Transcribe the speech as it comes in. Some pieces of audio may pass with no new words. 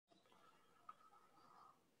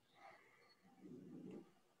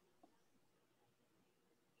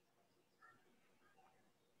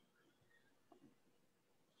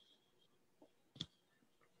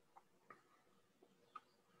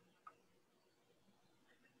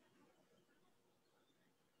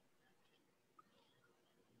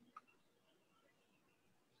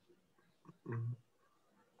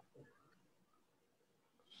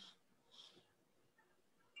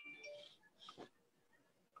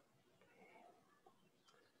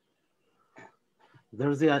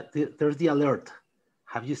There's the alert.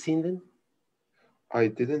 Have you seen them? I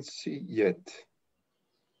didn't see yet.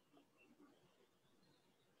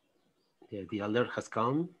 Yeah, the alert has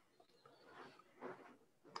come.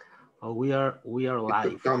 Oh, we are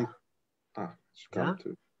live. It's come yeah?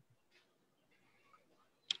 Too.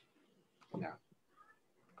 Yeah.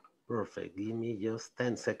 Perfect. Give me just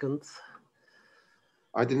 10 seconds.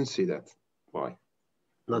 I didn't see that. Why?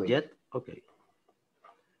 Not yet? Okay.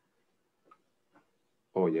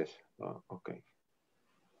 Oh, yes. Okay.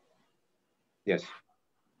 Yes.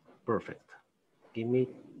 Perfect. Give me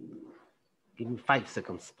 5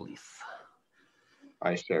 seconds, please.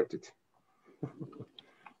 I shared it.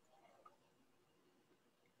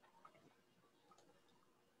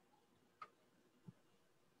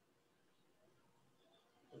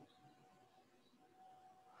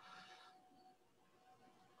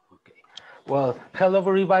 Okay. Well, hello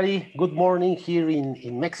everybody. Good morning here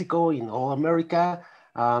in Mexico, in all America.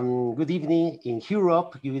 Good evening in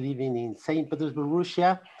Europe. Good evening in St. Petersburg,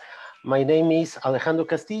 Russia. My name is Alejandro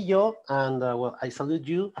Castillo, and well, I salute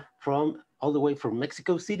you from all the way from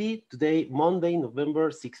Mexico City. Today, Monday, November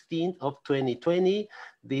 16th of 2020,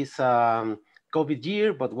 this COVID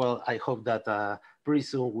year, but well, I hope that pretty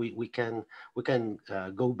soon we can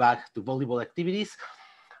go back to volleyball activities.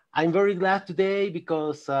 I'm very glad today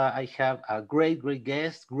because I have a great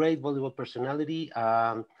guest, great volleyball personality,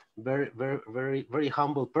 very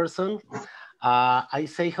humble person. I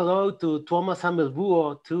say hello to Tuomas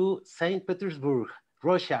Sammelvuo to St. Petersburg,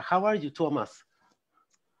 Russia. How are you, Tuomas?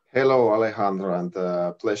 Hello, Alejandro, and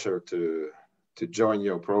pleasure to join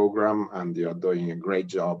your program. And you are doing a great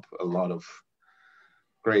job. A lot of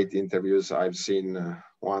great interviews I've seen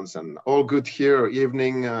once, and all good here.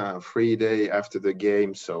 Evening, free day after the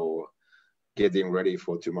game, so getting ready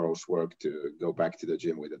for tomorrow's work to go back to the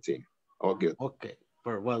gym with the team. All good. Okay.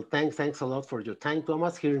 Well, thanks a lot for your time,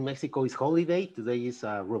 Tuomas. Here in Mexico is holiday. Today is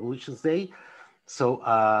Revolution's Day, so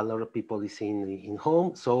a lot of people is in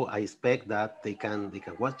home. So I expect that they can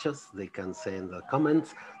watch us, they can send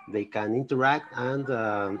comments, they can interact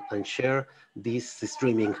and share this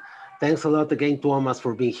streaming. Thanks a lot again, Tuomas,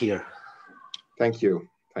 for being here. Thank you.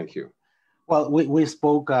 Thank you. Well, we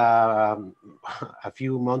spoke a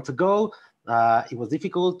few months ago. It was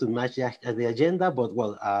difficult to match the agenda, but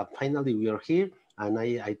well, finally we are here. And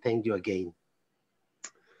I thank you again.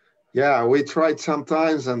 Yeah, we tried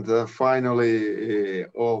sometimes and finally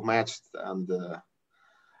all matched. And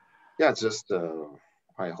yeah, just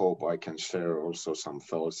I hope I can share also some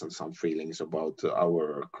thoughts and some feelings about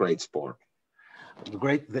our great sport.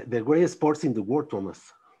 The greatest sports in the world,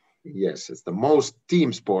 Tuomas. Yes, it's the most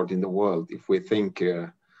team sport in the world. If we think,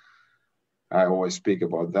 I always speak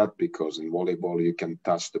about that because in volleyball you can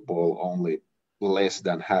touch the ball only less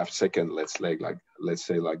than half second, let's say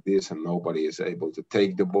like this, and nobody is able to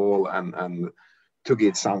take the ball and to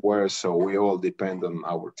get somewhere. So we all depend on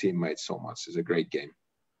our teammates so much. It's a great game.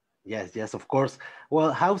 Yes, of course.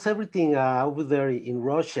 Well, how's everything over there in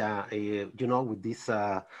Russia, with this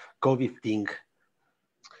COVID thing?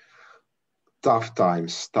 Tough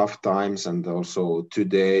times. And also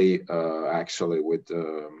today, actually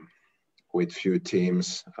with few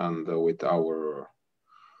teams and with our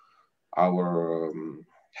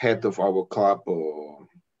head of our club,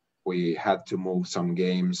 we had to move some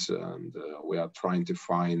games, and we are trying to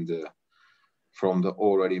find from the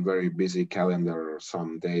already very busy calendar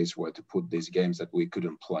some days where to put these games that we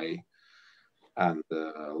couldn't play. And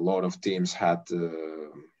a lot of teams had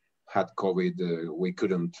COVID. We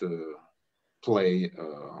couldn't play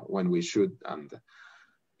when we should, and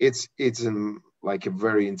it's like a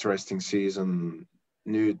very interesting season. A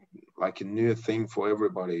new thing for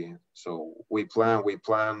everybody. So we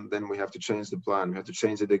plan, then we have to change the plan. We have to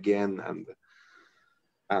change it again,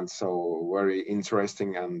 and so very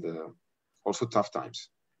interesting and also tough times.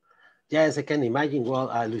 Yes, I can imagine. Well,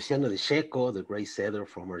 Luciano De Checo, the great setter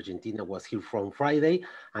from Argentina, was here from Friday,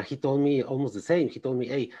 and he told me almost the same. He told me,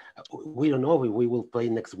 "Hey, we don't know if we will play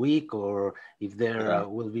next week or if there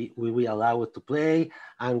will we allow it to play."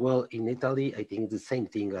 And well, in Italy, I think the same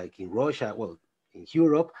thing. Like in Russia, well, in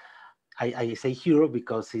Europe, I say Europe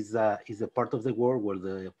because it's a part of the world where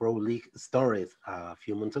the Pro League started a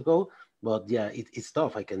few months ago. But yeah, it's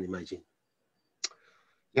tough. I can imagine.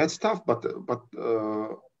 Yeah, it's tough, but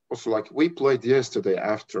also, like we played yesterday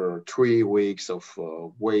after 3 weeks of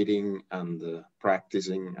waiting and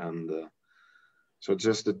practicing, and so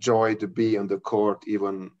just the joy to be on the court,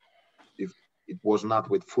 even if it was not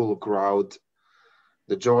with full crowd.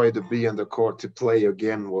 the joy to be on the court to play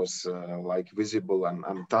again was like visible and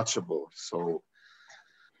untouchable. So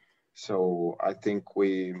I think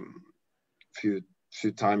we few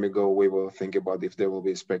time ago we were thinking about if there will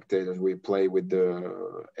be spectators. We play with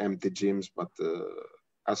the empty gyms, but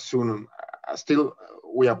as soon still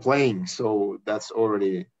we are playing, so that's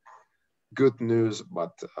already good news.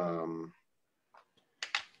 But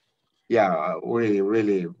yeah, we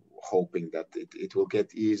really hoping that it will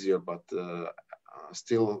get easier, but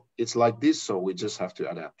still it's like this, so we just have to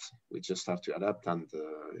adapt. And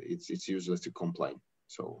it's useless to complain.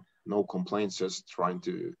 So no complaints, just trying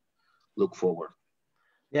to look forward.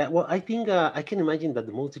 Yeah, well, I think I can imagine that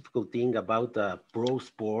the most difficult thing about pro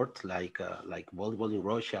sport like volleyball in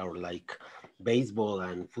Russia or like baseball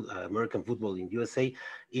and American football in USA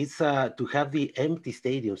is to have the empty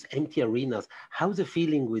stadiums, empty arenas. How's the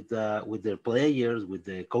feeling with their players, with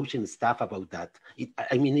the coaching staff about that?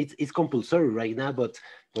 I mean, it's compulsory right now, but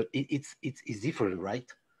it's different, right?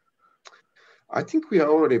 I think we are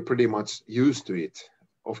already pretty much used to it.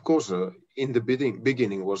 Of course, in the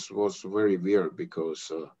beginning was very weird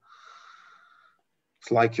because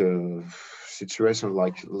it's like a situation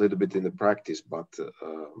like a little bit in the practice, but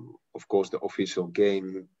of course the official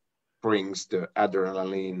game brings the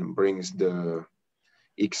adrenaline, brings the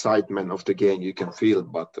excitement of the game. You can feel,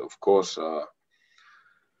 but of course,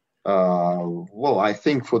 well, I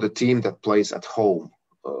think for the team that plays at home,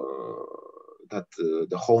 that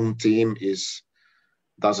the home team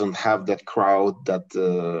doesn't have that crowd that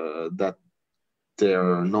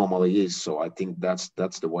there normally is. So I think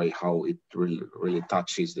that's the way how it really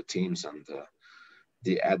touches the teams, and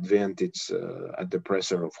the advantage at the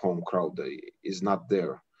pressure of home crowd is not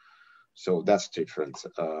there. So that's different.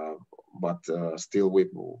 But still,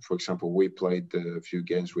 for example, we played a few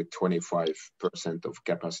games with 25% of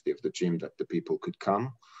capacity of the gym that the people could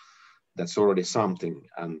come. That's already something,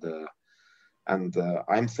 and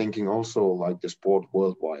I'm thinking also like the sport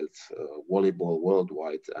worldwide, volleyball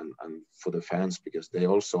worldwide, and for the fans, because they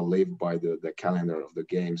also live by the calendar of the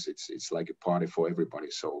games. It's like a party for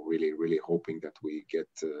everybody. So really hoping that we get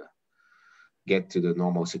to the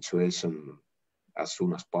normal situation as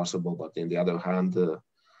soon as possible. But in the other hand, the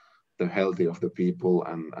health of the people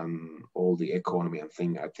and all the economy and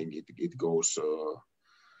thing, I think it goes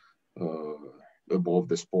above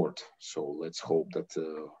the sport. So let's hope that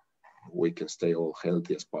we can stay all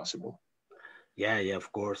healthy as possible. Yeah,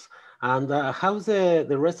 of course. And how's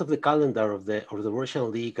the rest of the calendar of the Russian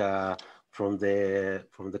league from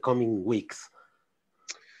the coming weeks?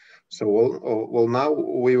 So well, now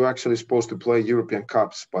we were actually supposed to play European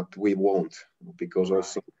Cups, but we won't because Right.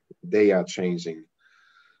 also they are changing.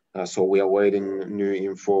 So we are waiting new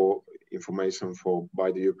information for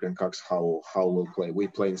by the European Cups how we'll play. We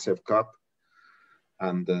play in Sev Cup,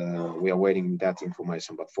 and we are waiting that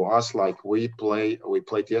information. But for us, like we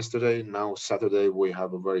played yesterday. Now Saturday we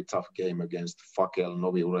have a very tough game against Fakel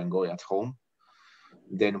Novi Urengoy at home.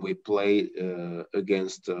 Then we play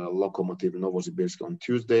against Lokomotiv Novosibirsk on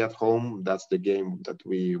Tuesday at home. That's the game that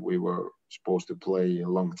we were supposed to play a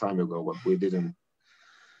long time ago, but we didn't.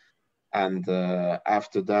 And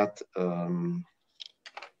after that,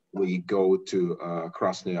 we go to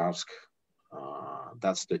Krasnoyarsk.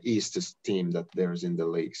 That's the eastest team that there's in the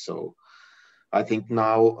league. So I think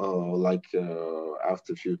now,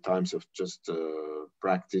 after a few times of just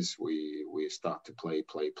practice, we start to play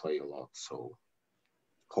a lot. So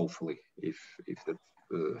hopefully, if the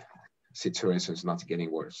situation is not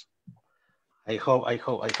getting worse. I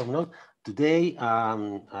hope not. Today,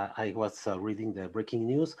 I was reading the breaking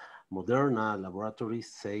news. Moderna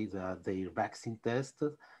laboratories say that their vaccine test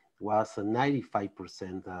was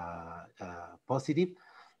 95% positive.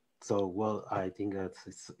 So, well, I think that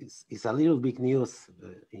it's a little big news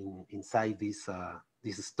inside this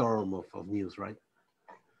storm of news, right?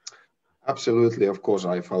 Absolutely, of course,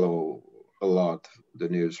 I follow a lot the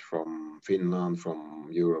news from Finland, from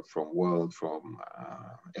Europe, from world, from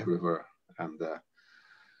everywhere, and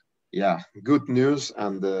yeah, good news.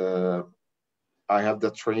 And I have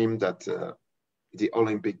the dream that the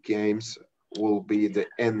Olympic Games will be the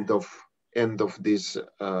end of this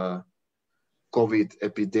COVID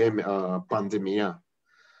epidemic pandemic.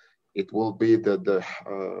 It will be the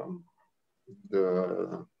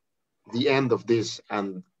the end of this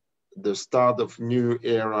and the start of new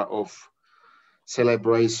era of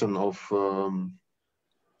celebration of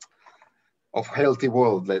healthier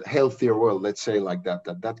world. Let's say like that.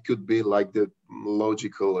 That could be like the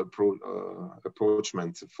logical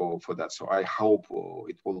approachment for that. So I hope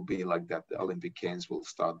it will be like that. The Olympic Games will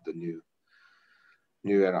start the new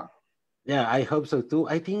era. Yeah, I hope so too.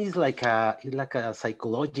 I think it's like a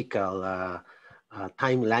psychological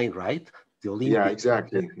timeline, right? The Olympics. Yeah,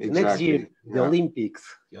 exactly. Next year, the Yeah. Olympics.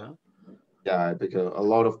 Yeah. Yeah, because a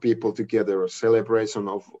lot of people together, a celebration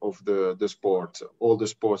of the sport, all the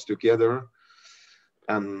sports together,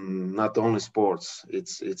 and not only sports.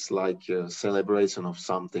 It's like a celebration of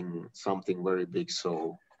something very big.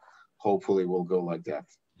 So hopefully we'll go like that.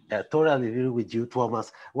 Yeah, totally agree with you,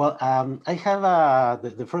 Tuomas. Well, I have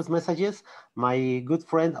the first messages. My good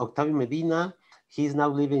friend Octavio Medina, he's now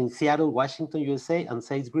living in Seattle, Washington, USA, and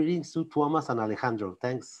says greetings to Tuomas and Alejandro.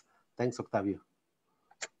 Thanks, Octavio.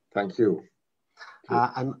 Thank you.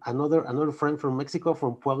 And another friend from Mexico,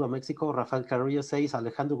 from Puebla, Mexico, Rafael Carrillo says,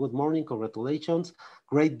 Alejandro, good morning, congratulations,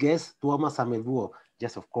 great guest, Tuomas Sammelvuo.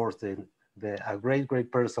 Yes, of course, a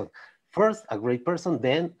great person. First, a great person,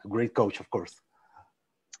 then a great coach, of course.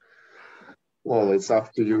 Well, it's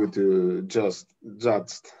up to you to just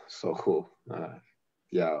judge. So,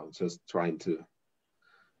 yeah, just trying to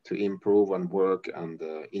improve and work and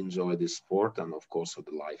enjoy this sport, and of course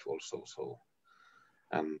the life also. So,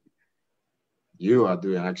 and you are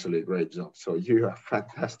doing actually a great job. So you are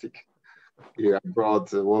fantastic. You have brought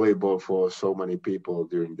volleyball for so many people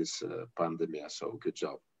during this pandemic. So good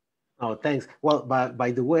job. Oh, thanks. Well,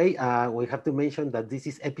 by the way, we have to mention that this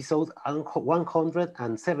is episode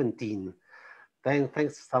 117.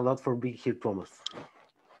 Thanks a lot for being here, Thomas.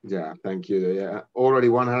 Yeah, thank you. Yeah, already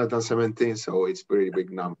 117, so it's a pretty big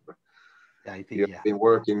number. Yeah, I think you've been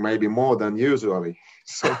working maybe more than usually.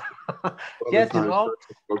 So yes, you know,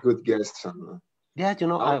 for good guests. And, yeah, you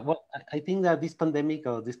know, I think that this pandemic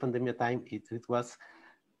or this pandemic time, it was,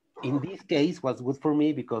 in this case, was good for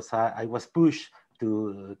me because I was pushed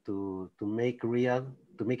to make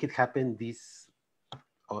it happen this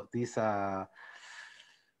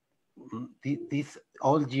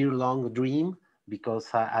all year long dream, because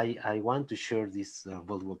I want to share this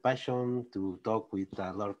volleyball passion, to talk with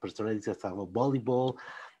a lot of personalities about volleyball,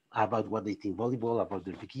 about what they think volleyball, about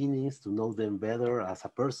their beginnings, to know them better as a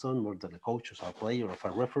person, more than a coach or a player or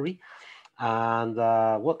a referee. And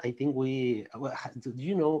what I think one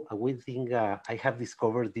thing I have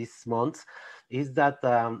discovered this month is that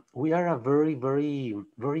we are a very, very,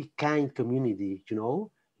 very kind community, you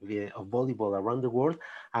know, of volleyball around the world,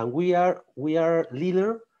 and we are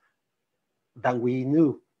littler than we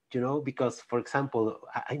knew, you know, because, for example,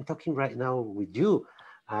 I'm talking right now with you.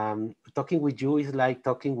 Talking with you is like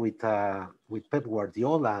talking with Pep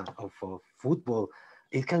Guardiola of football.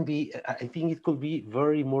 It can be, I think it could be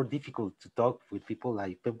very more difficult to talk with people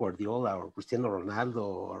like Pep Guardiola or Cristiano Ronaldo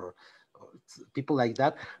or people like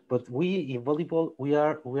that. But we in volleyball, we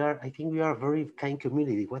are, I think we are a very kind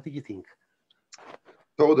community. What do you think?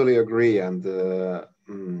 Totally agree. And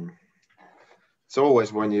it's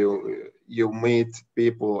always when you meet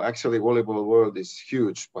people, actually volleyball world is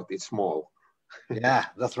huge, but it's small. Yeah,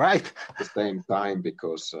 that's right. At the same time,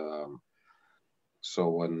 because so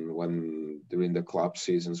when during the club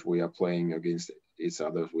seasons we are playing against each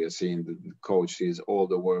other, we are seeing the coaches, all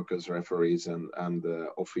the workers, referees, and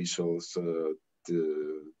officials, the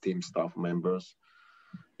team staff members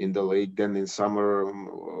in the league. Then in summer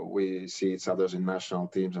we see each other in national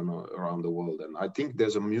teams and around the world. And I think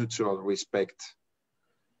there's a mutual respect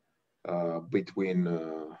between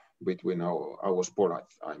our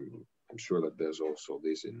sport. I'm sure that there's also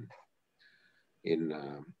this in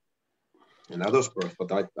other sports,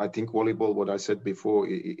 but I think volleyball, what I said before,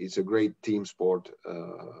 it's a great team sport,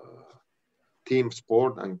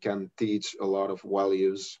 and can teach a lot of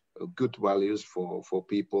values, good values for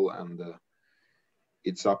people, and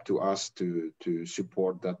it's up to us to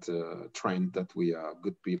support that trend, that we are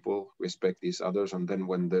good people, respect each others, and then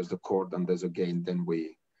when there's the court and there's a game, then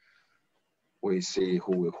we see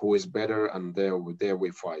who is better, and there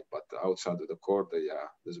we fight. But outside of the court,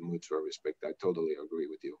 there's a mutual respect. I totally agree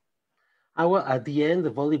with you. Well, at the end,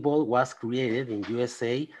 the volleyball was created in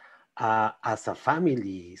USA as a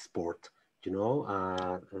family sport. You know,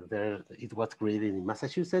 it was created in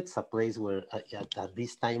Massachusetts, a place where at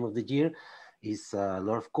this time of the year is a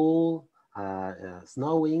lot of cold,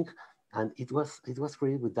 snowing, and it was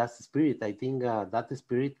created with that spirit. I think that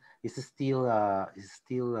spirit is still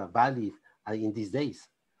valid in these days.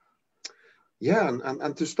 Yeah,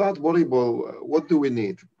 and to start volleyball, what do we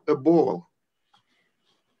need? A ball.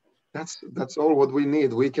 That's all what we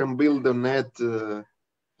need. We can build a net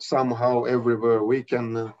somehow everywhere. We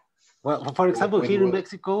can. Well, for example, here in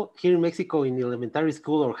Mexico, in elementary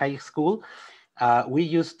school or high school, we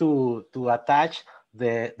used to attach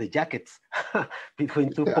the jackets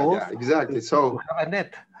between two poles. Yeah, exactly. So to have a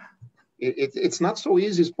net. It's not so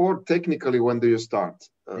easy sport technically. When do you start?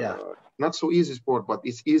 Not so easy sport, but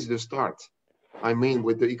it's easy to start. I mean,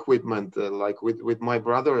 with the equipment, like with my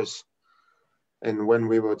brothers, And when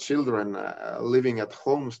we were children, living at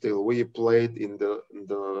home still, we played in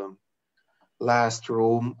the last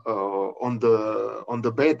room on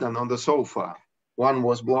the bed and on the sofa. One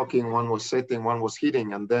was blocking, one was setting, one was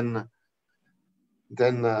hitting, and then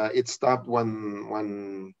it stopped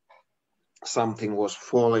when something was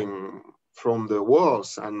falling from the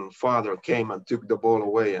walls, and father came and took the ball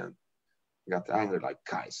away and got angry, like,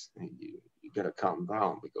 guys, you gotta calm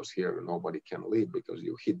down, because here nobody can live because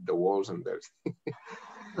you hit the walls, and there's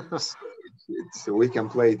so we can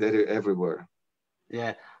play it everywhere.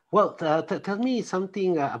 Yeah. Well, tell me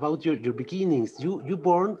something about your beginnings. You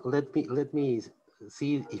born. Let me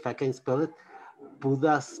see if I can spell it.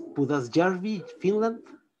 Pudasjärvi, Finland.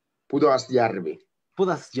 Pudasjärvi.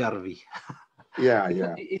 Pudasjärvi. Yeah,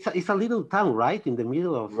 It's yeah. it's a little town, right, in the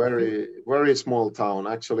middle of Very small town.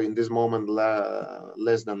 Actually, in this moment,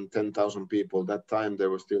 less than 10,000 people. That time there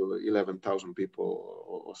were still 11,000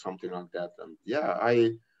 people or something like that. And yeah,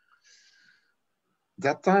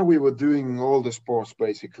 that time we were doing all the sports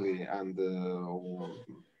basically, and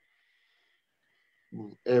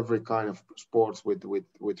every kind of sports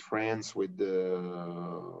with friends, with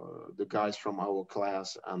the guys from our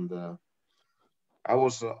class, and I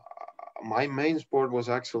was. My main sport was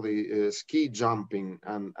actually ski jumping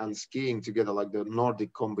and skiing together, like the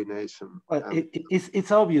Nordic combination. well, And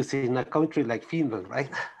it's obvious in a country like Finland,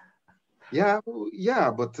 right? yeah,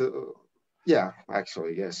 but yeah,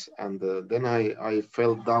 actually, yes. And then I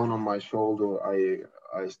fell down on my shoulder.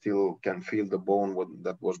 I still can feel the bone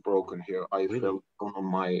that was broken here. I Really? fell down on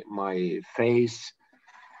my face.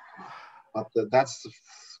 But that's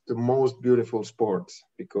the most beautiful sport,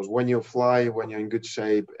 because when you fly, when you're in good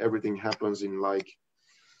shape, everything happens in like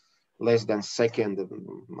less than second.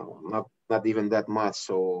 No, not even that much.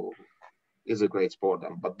 So it's a great sport.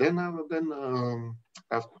 But then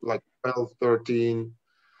after like 12, 13,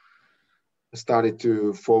 I started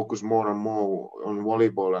to focus more and more on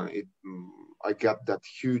volleyball, and I got that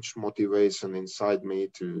huge motivation inside me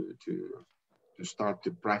to start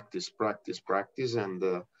to practice.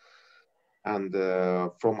 And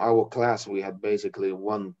from our class, we had basically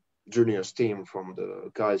one juniors team from the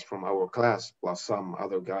guys from our class, plus some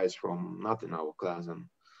other guys from not in our class,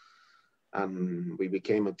 and we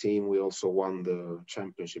became a team. We also won the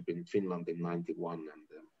championship in Finland in '91,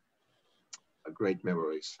 and great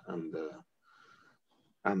memories.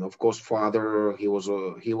 And of course, father, he was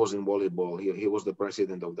in volleyball. He was the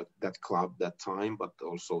president of that club that time, but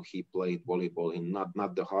also he played volleyball in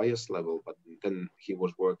not the highest level, but then he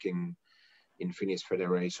was working in Finnish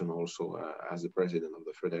Federation also as the president of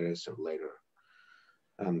the federation later.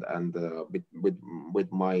 And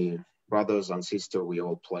with my brothers and sister, we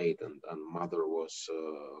all played, and mother was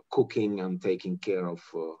cooking and taking care of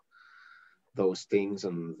those things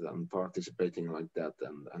and participating like that.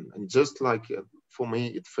 And just like for me,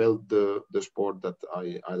 it felt the sport that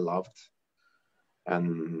I loved.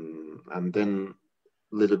 And then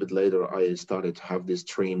a little bit later, I started to have these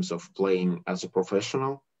dreams of playing as a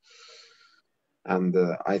professional. And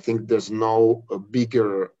I think there's no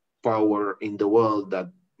bigger power in the world that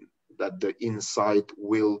the inside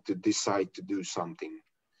will to decide to do something.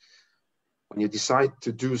 When you decide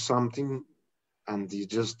to do something, and you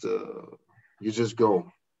just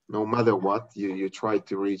go, no matter what, you try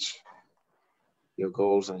to reach your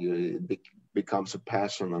goals, and it becomes a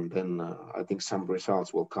passion, and then I think some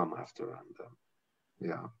results will come after. And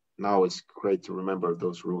yeah, now it's great to remember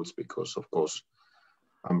those roots, because of course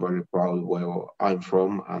I'm very proud where I'm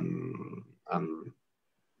from, and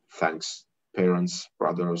thanks parents,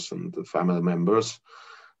 brothers, and the family members,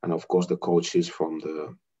 and of course the coaches from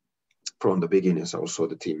the beginnings, also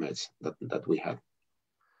the teammates that we had.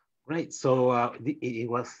 Right. So it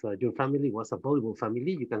was your family was a volleyball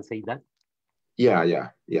family. You can say that.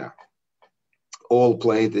 Yeah. All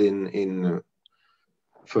played in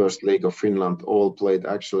first league of Finland. All played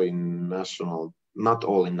actually in national, not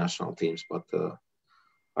all in national teams, but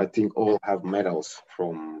I think all have medals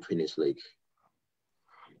from Finnish league.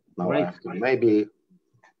 Now Great. after maybe,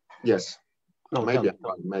 yes, No, tell maybe me.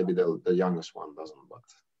 Tell me. maybe the youngest one doesn't, but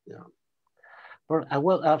yeah.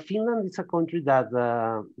 Finland is a country that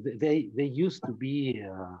they used to be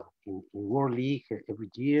in World League every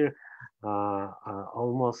year,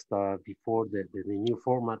 almost before the new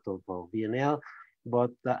format of VNL.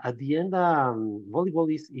 But at the end, volleyball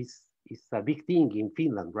is a big thing in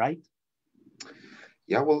Finland, right?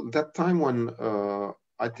 Yeah, well, that time when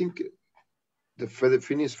I think the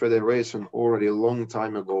Finnish Federation already a long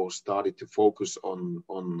time ago started to focus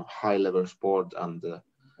on high level sport, and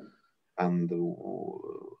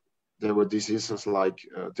there were decisions like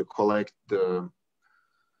to collect the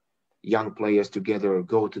young players together,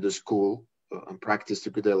 go to the school and practice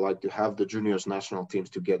together, like to have the juniors national teams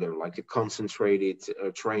together, like a concentrated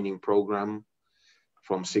training program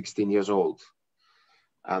from 16 years old.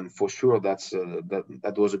 And for sure,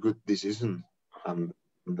 that was a good decision. And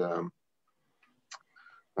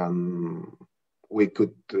we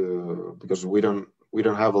could, because we don't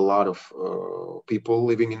have a lot of people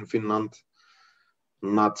living in Finland,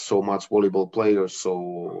 not so much volleyball players.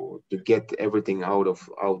 So to get everything out of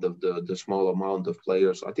the small amount of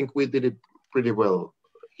players, I think we did it pretty well,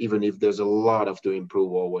 even if there's a lot to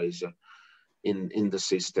improve always in the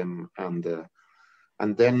system. And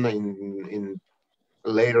then in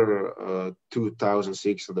later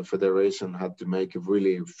 2006, the federation had to make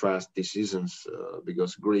really fast decisions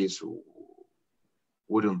because Greece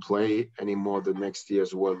wouldn't play anymore the next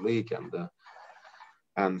year's World League,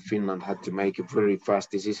 and Finland had to make a very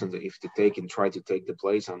fast decision if to take and try to take the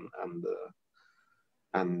place,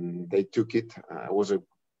 and they took it. It was a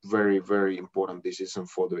very, very important decision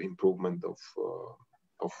for the improvement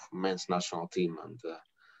of men's national team,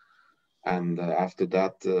 and after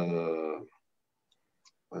that, the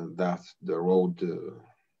road.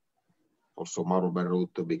 Also, Mauro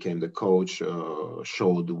Berruto became the coach,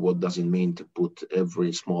 showed what does it mean to put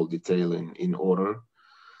every small detail in order.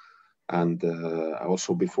 And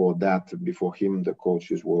also before him, the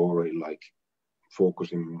coaches were already like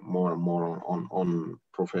focusing more and more on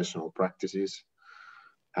professional practices.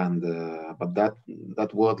 And but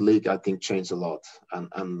that World League, I think, changed a lot,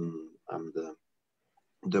 and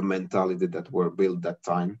the mentality that were built that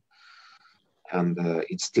time. And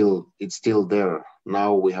it's still there.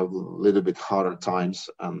 Now we have a little bit harder times,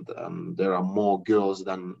 and there are more girls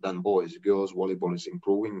than boys. Girls volleyball is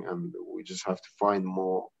improving, and we just have to find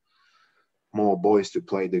more boys to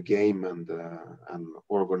play the game and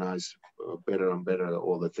organize better and better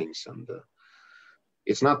all the things. And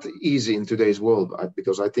it's not easy in today's world,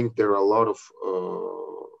 because I think there are a lot of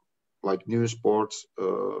like new sports.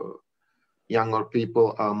 Younger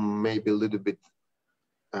people are maybe a little bit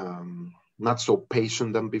not so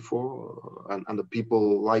patient than before, and the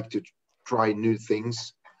people like to try new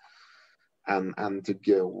things, and to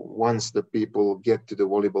get, once the people get to the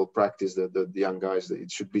volleyball practice, the young guys, it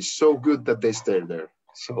should be so good that they stay there.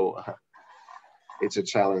 So it's a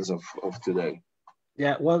challenge of today.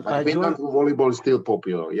 Yeah, well, Finland volleyball is still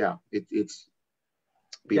popular. Yeah, it's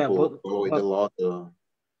people follow it a lot.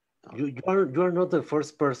 You're not the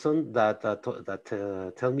first person that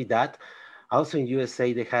tell me that. Also in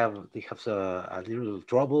USA, they have a little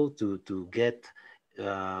trouble to get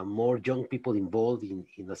more young people involved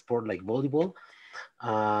in a sport like volleyball.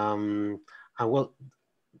 And well,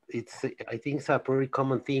 I think it's a pretty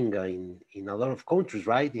common thing in a lot of countries,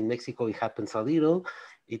 right? In Mexico, it happens a little.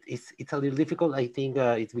 It's a little difficult. I think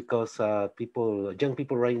it's because young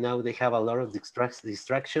people right now, they have a lot of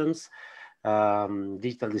distractions.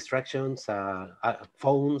 Digital distractions,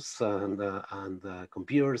 phones and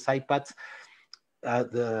computers, iPads.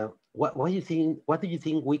 What do you think? What do you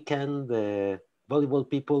think the volleyball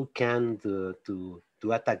people can do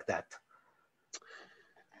to attack that?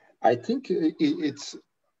 I think it's.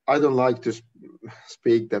 I don't like to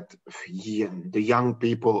speak that the young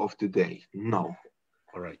people of today. No,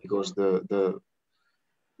 all right, because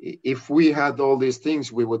if we had all these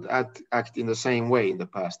things, we would act in the same way in the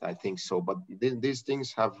past, I think so. But these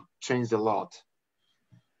things have changed a lot,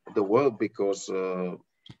 the world, because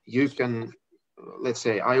you can, let's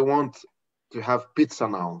say, I want to have pizza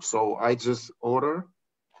now, so I just order,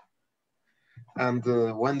 and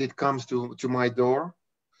when it comes to my door,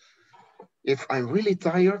 if I'm really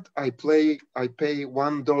tired, I pay $1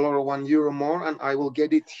 or €1 more, and I will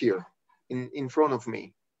get it here in front of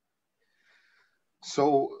me.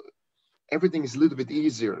 So everything is a little bit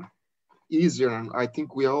easier, and I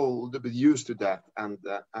think we are all a little bit used to that. And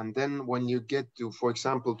then when you get to, for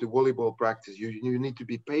example, to volleyball practice, you need to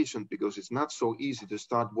be patient, because it's not so easy to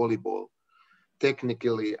start volleyball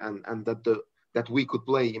technically, and that we could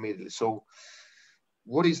play immediately. So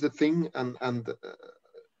what is the thing? And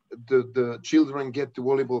the children get to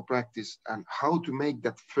volleyball practice, and how to make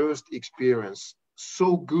that first experience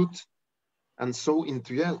so good and so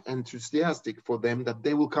enthusiastic for them that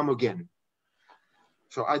they will come again.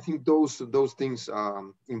 So I think those things are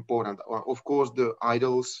important. Of course, the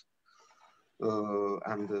idols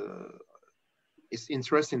and it's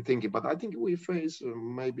interesting thinking, but I think we face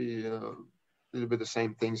maybe a little bit the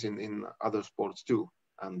same things in other sports too.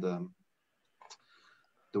 And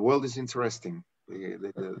the world is interesting.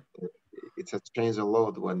 It has changed a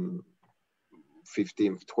lot when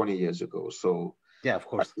 15, 20 years ago. So yeah, of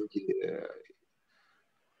course. I think,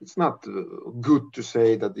 it's not good to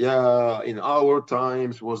say that, yeah, in our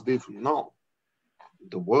times was different. No,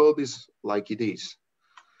 the world is like it is,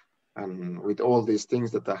 and with all these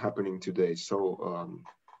things that are happening today. So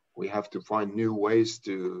we have to find new ways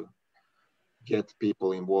to get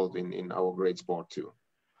people involved in our great sport too.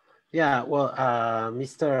 Yeah, well,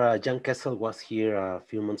 Mr. Jan Kessel was here a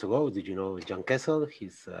few months ago. Did you know Jan Kessel?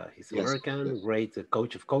 He's Yes, American, yes, great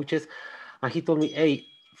coach of coaches, and he told me, "Hey,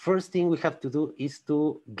 first thing we have to do is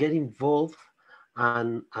to get involved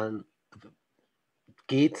and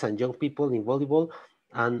kids and young people in volleyball,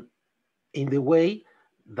 and in the way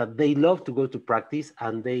that they love to go to practice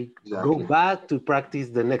and they go exactly. back to practice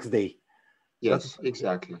the next day." That's Yes,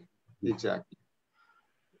 exactly, exactly.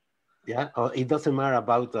 Yeah, it doesn't matter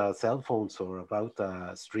about cell phones or about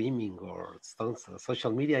streaming or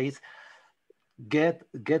social media. Is get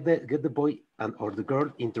the boy and or the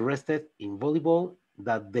girl interested in volleyball,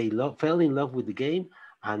 that they fell in love with the game,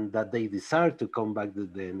 and that they desire to come back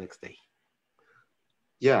the next day.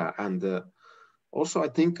 Yeah, and also I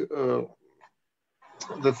think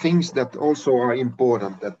the things that also are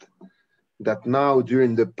important that now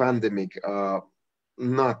during the pandemic are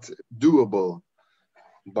not doable,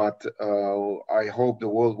 but I hope the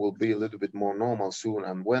world will be a little bit more normal soon.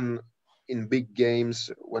 And when in big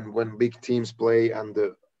games, when big teams play and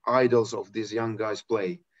the idols of these young guys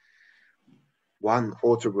play, one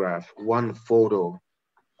autograph, one photo,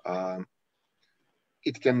 um,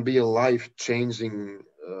 it can be a life-changing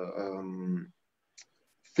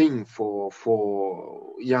thing for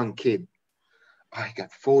young kid. I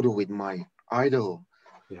got photo with my idol.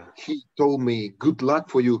 Yeah, He told me, "Good luck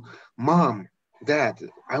for you, mom, dad.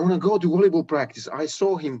 I want to go to volleyball practice. I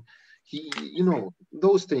saw him. He,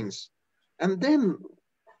 those things." And then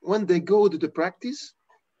when they go to the practice,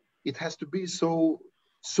 it has to be so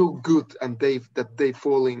good, and they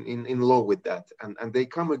fall in love with that, and they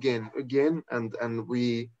come again, and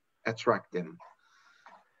we attract them.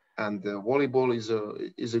 And volleyball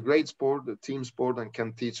is a great sport, a team sport, and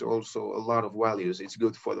can teach also a lot of values. It's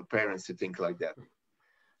good for the parents to think like that.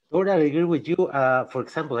 totally agree with you. For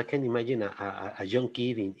example, I can imagine a young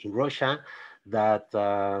kid in Russia that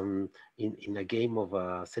in a game of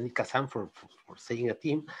Zenit Kazan for saying a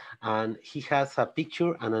team, and he has a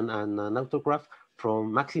picture and an autograph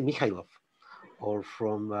from Maxim Mikhailov, or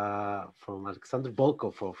from Alexander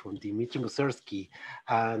Volkov, or from Dmitry Musersky,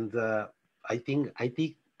 and I think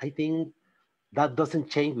that doesn't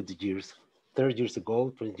change with the years. 30 years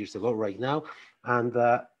ago, 20 years ago, right now, and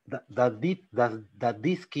that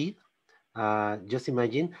this kid, just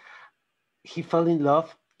imagine, he fell in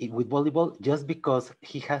love with volleyball just because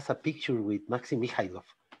he has a picture with Maxim Mikhailov.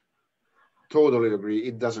 Totally agree.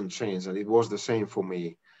 It doesn't change, and it was the same for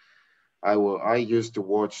me. I used to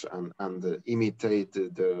watch and imitate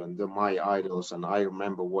the my idols, and I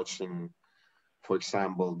remember watching, for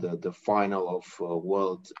example, the final of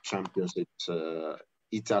World Championships,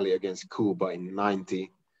 Italy against Cuba in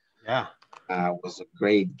 '90. Yeah. Was a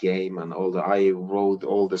great game, and I wrote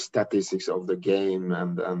all the statistics of the game,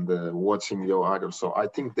 and watching your idols. So I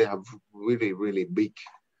think they have really big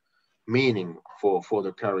meaning for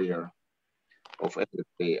the career of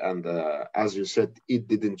everybody. And as you said, it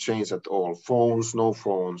didn't change at all. Phones, no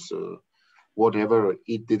phones, whatever,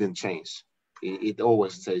 it didn't change. It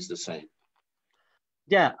always stays the same.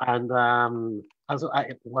 Yeah, and also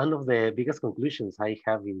one of the biggest conclusions I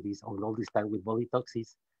have in this on all this time with Volley Talks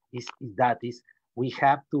is we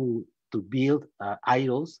have to build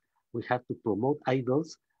idols. We have to promote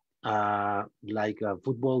idols, like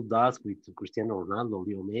football does with Cristiano Ronaldo,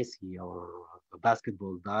 Leo Messi, or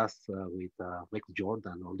basketball does with Michael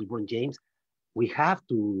Jordan or LeBron James. We have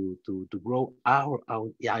to grow our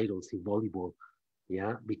own idols in volleyball,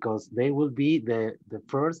 yeah, because they will be the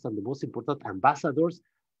first and the most important ambassadors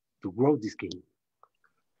to grow this game.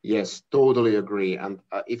 Yes, totally agree. And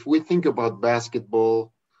if we think about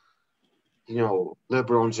basketball,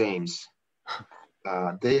 LeBron James,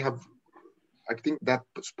 they have, I think that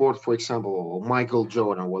sport, for example, Michael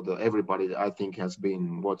Jordan, what everybody I think has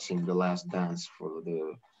been watching The Last Dance for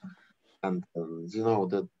the, and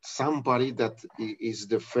that somebody that is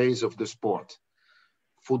the face of the sport.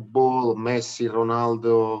 Football, Messi,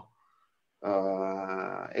 Ronaldo,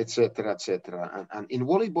 etc., etc. And in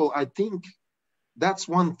volleyball, I think that's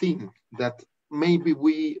one thing that maybe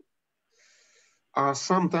we are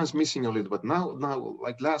sometimes missing a little bit. Now,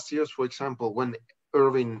 like last year, for example, when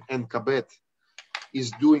Irvin and Cabet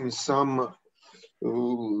is doing some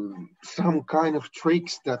kind of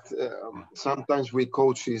tricks that sometimes we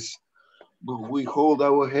coaches we hold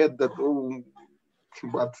our head that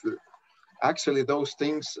but actually those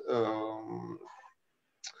things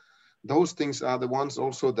are the ones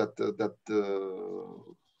also that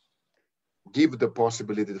give the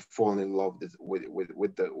possibility to fall in love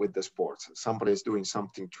with the sports. Somebody is doing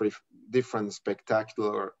something different,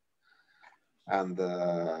 spectacular, and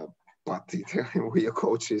but we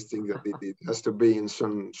coaches think that it has to be in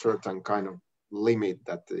some certain kind of limit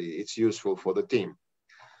that it's useful for the team.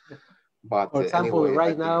 But For example, anyway, I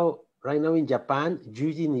think right now in Japan,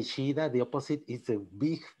 Yuji Nishida, the opposite, is a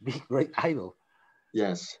big, big, great idol.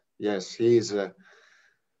 yes, he is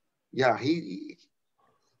he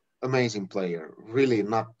amazing player, really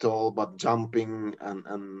not tall but jumping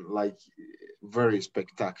and like very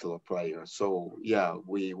spectacular player. So yeah,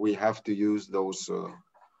 we have to use those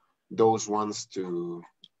ones to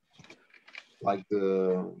like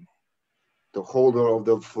the holder of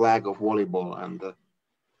the flag of volleyball. And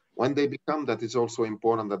when they become that, it's also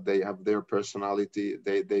important that they have their personality,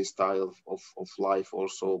 their style of life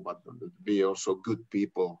also, but be also good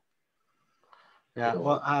people. Yeah,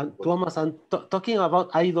 well, Tuomas, and talking about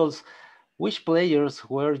idols, which players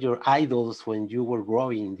were your idols when you were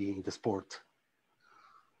growing in the sport?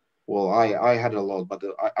 Well, I had a lot, but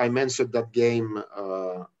I mentioned that game,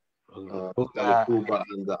 Italy Cuba,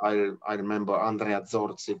 and I remember Andrea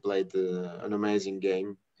Zorzi played an amazing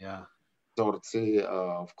game. Yeah, Zorzi,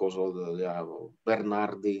 of course, all the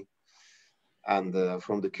Bernardi, and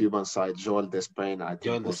from the Cuban side, Joel Despain. I think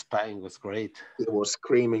Joel Despain was great. He was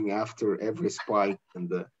screaming after every spike,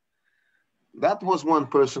 and that was one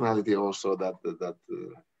personality also that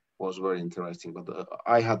was very interesting. But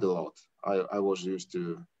I had a lot. I was used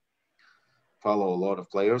to follow a lot of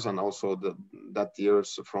players, and also that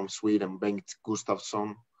years from Sweden, Bengt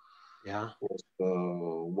Gustafsson, was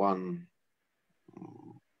one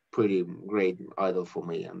pretty great idol for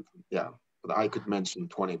me. And yeah, but I could mention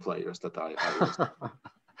 20 players that I was.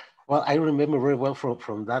 Well, I remember very well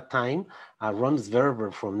from that time, Ron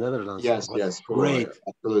Zwerver from Netherlands. Yes, great.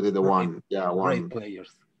 Absolutely the one. Yeah, great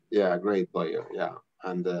players. Yeah, great player. Yeah,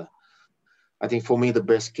 and I think for me the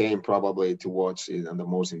best game probably to watch and the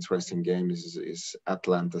most interesting game is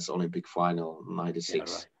Atlanta's Olympic final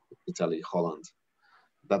 '96, right. Italy Holland.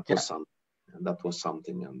 That was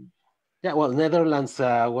something. And yeah, well, Netherlands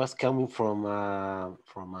was coming from a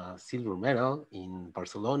silver medal in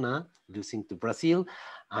Barcelona, losing to Brazil,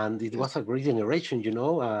 and it was a great generation. You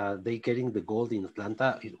know, they getting the gold in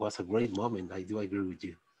Atlanta. It was a great moment. I do agree with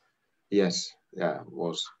you. Yes, yeah, it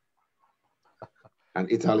was. And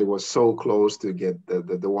Italy was so close to get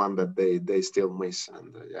the one that they still miss.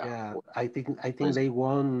 And I think they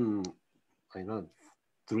won, I know,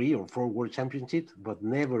 3 or 4 world championships, but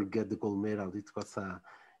never get the gold medal.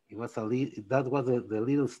 That was the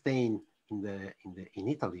little stain in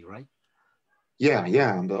Italy, right? Yeah,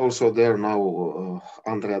 and also there now,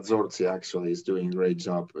 Andrea Zorzi actually is doing a great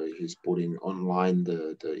job. He's putting online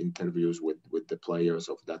the interviews with the players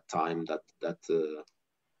of that time, that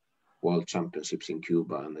World Championships in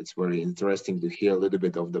Cuba, and it's very interesting to hear a little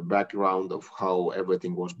bit of the background of how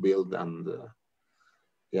everything was built. And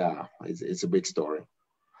it's a big story.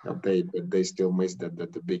 They still miss the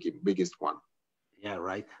biggest one. Yeah,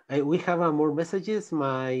 right. We have more messages.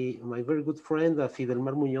 My very good friend Fidel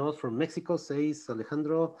Mar Muñoz from Mexico says,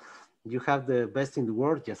 Alejandro, you have the best in the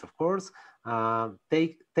world. Yes, of course.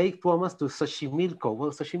 Take Tuomas to Xochimilco. Well,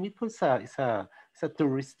 Xochimilco is a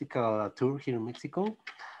touristic tour here in Mexico,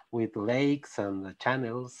 with lakes and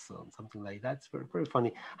channels and something like that. It's very, very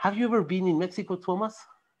funny. Have you ever been in Mexico, Tuomas?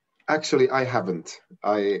 Actually, I haven't.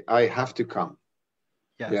 I have to come.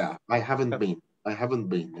 Yes. Yeah, I haven't been.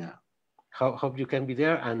 Yeah. Hope you can be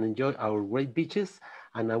there and enjoy our great beaches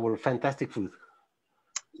and our fantastic food.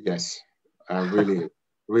 Yes, I really,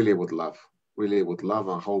 really would love. Really would love,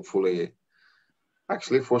 and hopefully,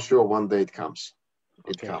 actually, for sure, one day it comes.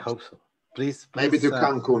 Okay, I hope so. Please. Maybe to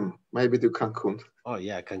Cancun. Maybe to Cancun. Oh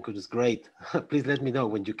yeah, Cancun is great. Please let me know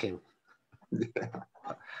when you can. Yeah.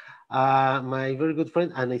 My very good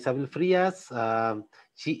friend Ana Isabel Frias.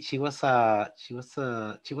 She was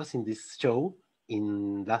in this show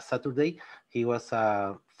in last Saturday. He was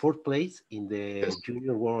 4th place in the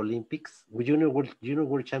Junior World Olympics, Junior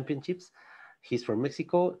World Championships. He's from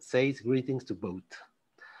Mexico. Says greetings to both.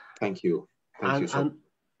 Thank you. Thank you so much.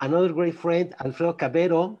 Another great friend, Alfredo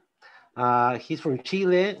Cabero. He's from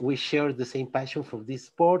Chile. We share the same passion for this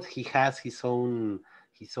sport. He has his own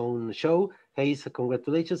show. Hey,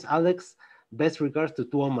 congratulations, Alex. Best regards to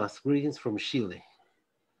Tuomas. Greetings from Chile.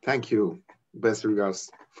 Thank you. Best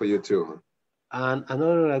regards for you too. And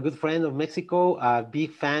another good friend of Mexico, a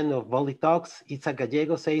big fan of Volley Talks, Itza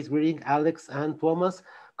Gallego says, greeting Alex and Tuomas.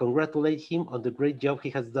 Congratulate him on the great job he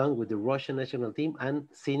has done with the Russian national team and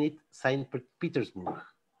Zenit St. Petersburg.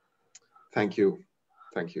 Thank you.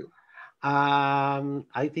 Thank you.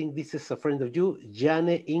 I think this is a friend of you,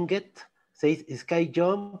 Jane Inget, says sky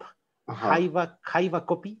jump, Uh-huh. haiva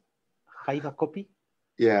copy.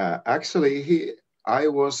 Yeah, actually, I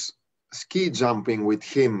was ski jumping with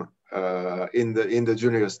him in the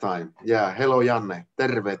juniors time. Yeah, hello Janne,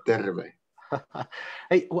 terve, terve.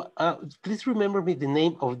 Hey, please remember me the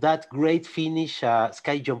name of that great Finnish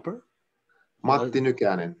sky jumper. Matti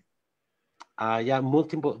Nykänen. Yeah,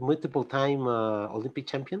 multiple time Olympic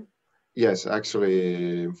champion. Yes,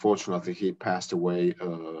 actually, unfortunately, he passed away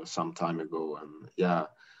some time ago, and yeah,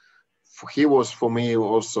 he was for me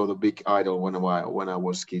also the big idol when I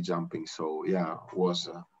was ski jumping. So yeah, was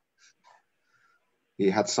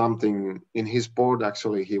he had something in his sport.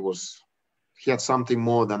 Actually, he had something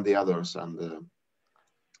more than the others, and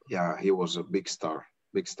yeah, he was a big star,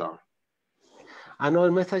 big star.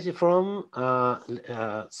 Another message from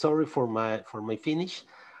sorry for my Finnish.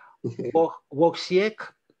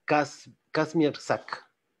 Wojciech Kazmierczak.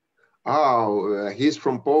 Oh, he's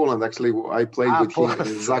from Poland. Actually, I played with him in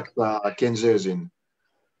Poland. Zakta Kędzierzyn.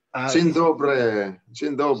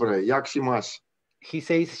 Dzień dobry, jak się masz? He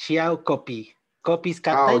says Xiao Copy. Copy is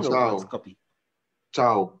Ciao, captain or what's ciao. Copy?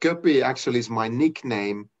 Ciao. Köpi actually is my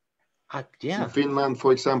nickname. Yeah. In Finland,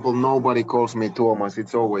 for example, nobody calls me Tuomas.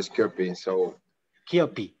 It's always Köpi. So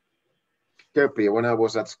Kiopi. Köpi. When I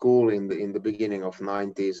was at school in the beginning of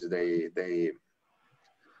 90s, they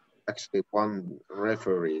actually one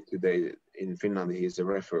referee today in Finland. He's a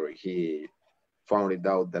referee. He found it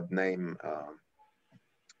out that name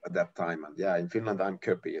at that time. And yeah, in Finland, I'm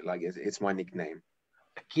Köpi. Like it's my nickname.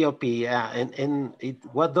 Kiopi. Yeah. And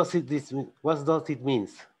what does it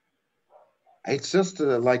means? It's just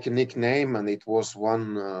like a nickname, and it was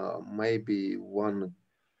maybe one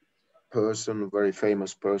person, very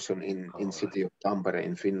famous person in city of Tampere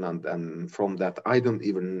in Finland, and from that I don't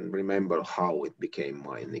even remember how it became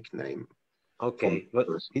my nickname. Okay, but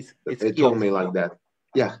it's they told me like that.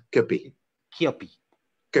 Yeah, Köpi. Kiopi.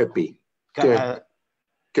 Köpi.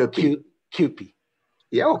 Köpi. Köpi.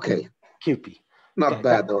 Yeah, okay. Köpi. Not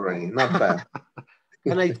bad already. Not bad.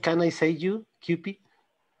 Can I say you Köpi?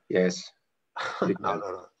 Yes.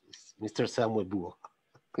 No. It's Mr. Sammelvuo.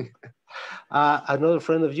 Another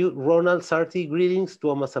friend of you, Ronald Sarti. Greetings,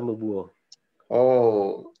 Tuomas Sammelvuo.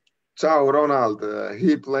 Oh, ciao, Ronald.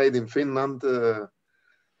 He played in Finland.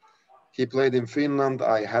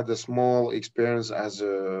 I had a small experience as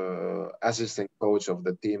a assistant coach of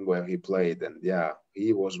the team where he played, and yeah,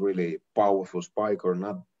 he was really powerful spiker,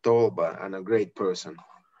 not tall, and a great person.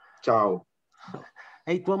 Ciao.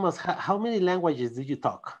 Hey, Tuomas, how many languages do you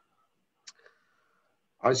talk?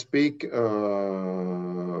 I speak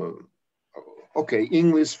okay,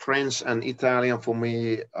 English, French, and Italian for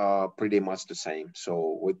me are pretty much the same.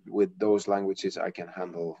 So with those languages, I can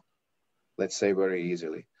handle, let's say, very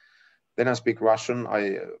easily. Then I speak Russian.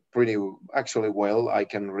 I pretty actually well. I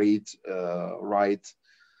can read, write,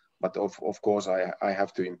 but of course I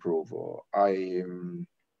have to improve.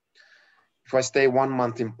 If I stay 1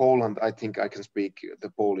 month in Poland, I think I can speak the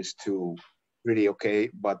Polish too, pretty okay.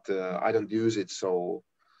 But I don't use it, so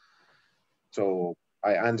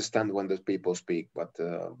I understand when the people speak. But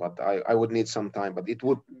I would need some time. But it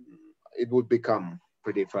would become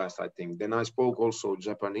pretty fast, I think. Then I spoke also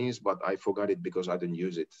Japanese, but I forgot it because I didn't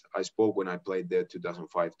use it. I spoke when I played there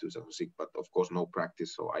 2005, 2006, but of course no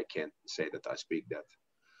practice, so I can't say that I speak that.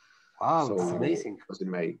 Wow, so, that's amazing.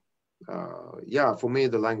 Yeah, for me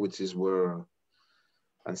the languages were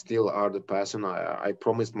and still are the passion. I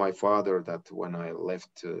promised my father that when I left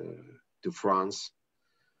to France,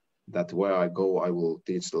 that where I go, I will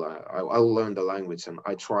teach. I'll learn the language, and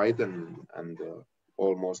I tried, and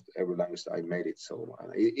almost every language I made it. So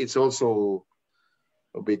it's also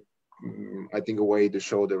a bit, I think, a way to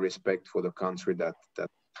show the respect for the country that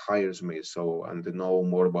hires me. So, and to know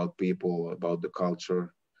more about people, about the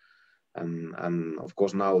culture, and of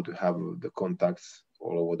course now to have the contacts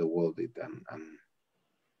all over the world and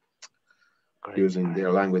using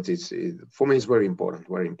their language, for me it's very important,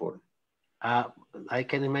 very important. I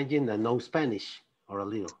can imagine that no Spanish or a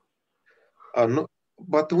little. No,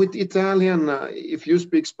 but with Italian, if you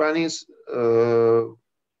speak Spanish,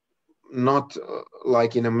 not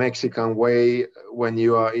like in a Mexican way when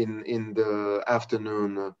you are in the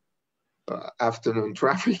afternoon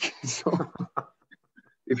traffic. So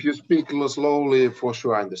if you speak slowly, for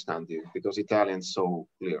sure I understand you, because Italian is so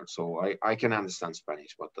clear. So I can understand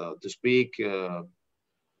Spanish, but to speak,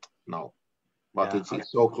 no. But yeah,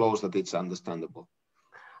 it's so close that it's understandable.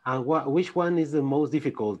 And which one is the most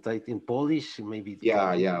difficult? Like in Polish, maybe?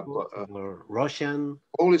 Yeah. Or Russian?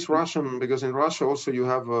 Polish, Russian, because in Russia also you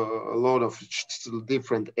have a lot of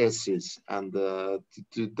different S's, and that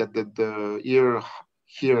the ear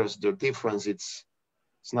hears the difference.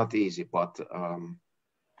 It's not easy, but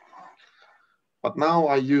now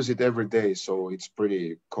I use it every day, so it's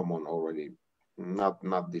pretty common already.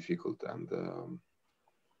 Not difficult. And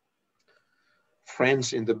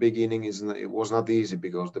French in the beginning it was not easy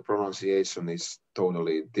because the pronunciation is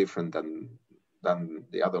totally different than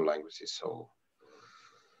the other languages. So,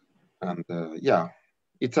 and yeah,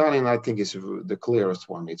 Italian I think is the clearest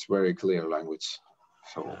one. It's very clear language.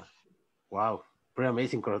 So, Yeah. Wow, pretty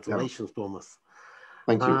amazing. yeah, Congratulations, Thomas.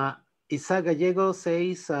 thank you. Isa Gallego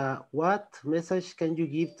says, what message can you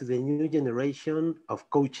give to the new generation of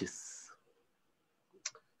coaches?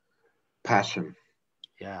 Passion.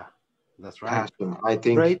 Yeah, that's right. Passion. I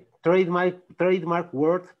think Trademark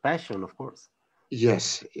word, passion, of course.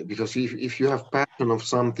 yes, because if you have passion of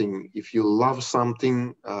something, if you love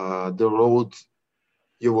something, the road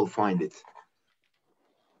you will find it.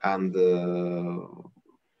 And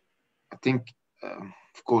I think,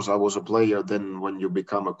 of course, I was a player. Then when you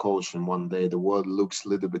become a coach, and one day the world looks a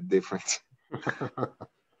little bit different.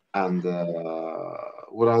 And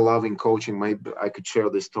what I love in coaching, maybe I could share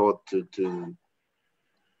this thought to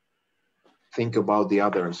think about the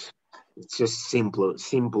others. It's just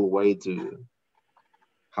simple way to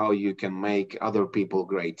how you can make other people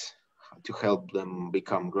great, to help them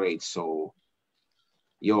become great. So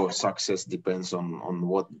your success depends on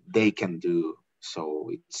what they can do. So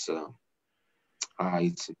it's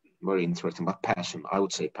very interesting. But passion, I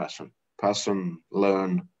would say passion,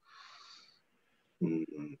 learn,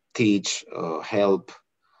 teach, help,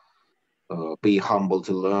 be humble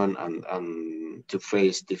to learn and to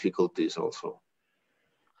face difficulties also.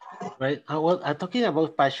 Right. Well, talking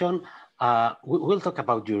about passion, we'll talk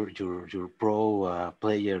about your pro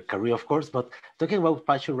player career, of course. But talking about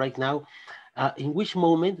passion right now, in which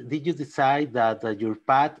moment did you decide that your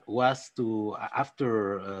path was to,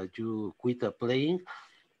 after you quit playing,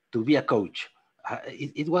 to be a coach?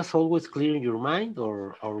 It was always clear in your mind,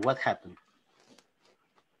 or what happened?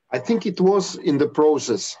 I think it was in the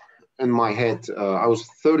process in my head. I was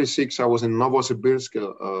 36. I was in Novosibirsk,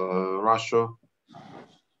 Russia,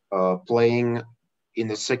 playing in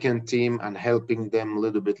the second team and helping them a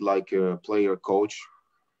little bit like a player coach.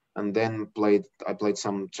 And then I played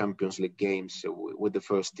some Champions League games with the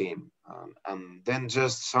first team. And then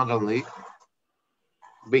just suddenly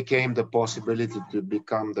became the possibility to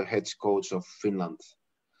become the head coach of Finland.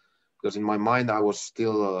 Because in my mind, I was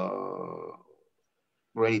still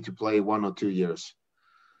ready to play 1 or 2 years.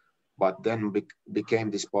 But then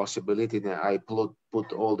became this possibility that I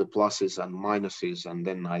put all the pluses and minuses, and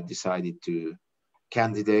then I decided to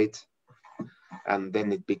candidate, and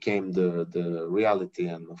then it became the reality.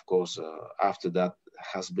 And of course, after that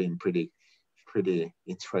has been pretty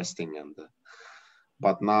interesting. And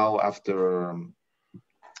but now after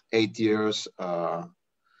 8 years,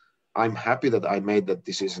 I'm happy that I made that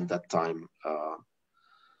decision that time.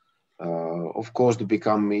 Of course, to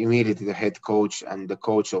become immediately the head coach and the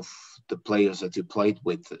coach of the players that you played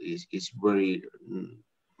with is very,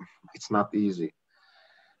 it's not easy.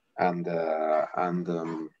 And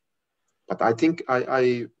but I think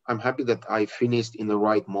I'm happy that I finished in the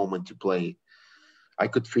right moment to play. I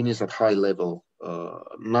could finish at high level,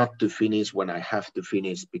 not to finish when I have to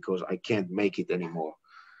finish because I can't make it anymore.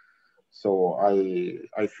 So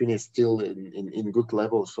I finished still in good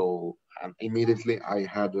level. So and immediately I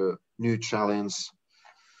had a new challenge,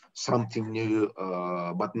 something new,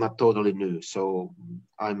 but not totally new. So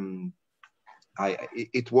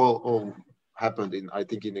it will all happened in, I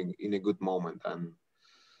think, in a good moment. And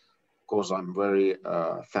of course I'm very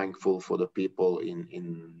thankful for the people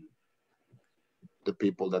in the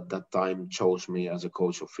people that time chose me as a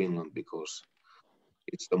coach of Finland, because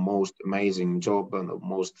it's the most amazing job and the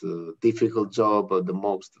most difficult job, the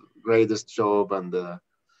most greatest job, and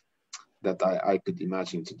that I could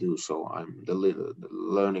imagine to do. So I'm the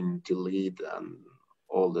learning to lead and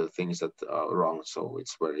all the things that are wrong. So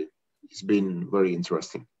it's been very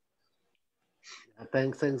interesting.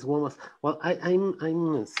 Thanks, Womas. Well,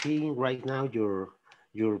 I'm seeing right now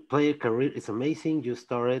your player career is amazing. You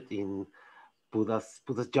started in Pudas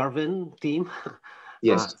Jarven team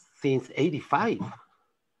Yes. since '85.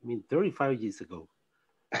 I mean, 35 years ago.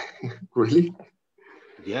 Really?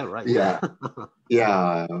 Yeah, right. Yeah.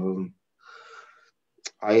 Yeah.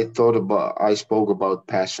 I spoke about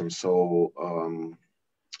passion. So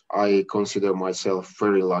I consider myself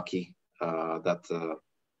very lucky that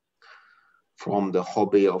from the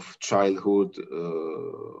hobby of childhood,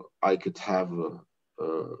 I could have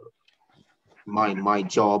uh, my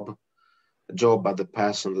job at the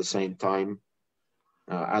passion at the same time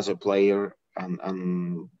as a player,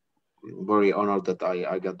 and very honored that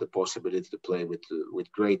I got the possibility to play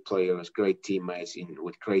with great players, great teammates,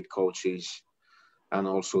 with great coaches, and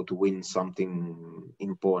also to win something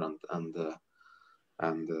important.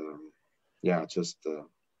 And yeah, just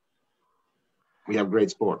we have great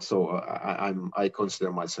sport. So I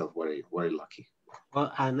consider myself very very lucky.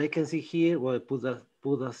 Well, and I can see here, well,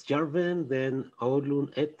 Pudas Jarven, then Oulun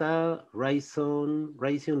Eta, Raison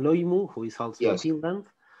Loimu, who is also in Yes, Finland,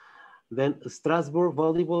 then Strasbourg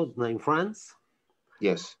Volleyball in France,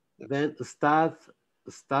 yes, yes, then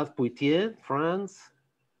Stade Poitiers, France,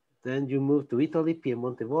 then you move to Italy,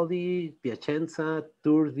 Piemonte Volley, Piacenza,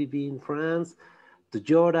 Tour Divi in France,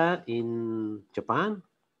 Toyota in Japan,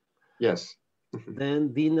 yes. then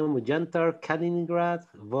Dinamo Jantar, Kaliningrad,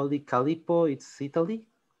 Volley Calippo, it's Italy,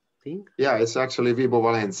 I think. Yeah, it's actually Vibo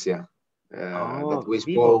Valencia that Oh, we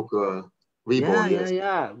Vivo. spoke. Vivo, Yeah, yeah, yes,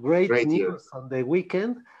 yeah. Great great year. news on the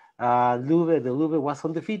weekend. The Lube was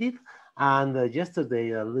undefeated, and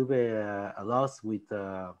yesterday Lube lost with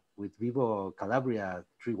Vivo Calabria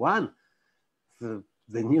 3-1.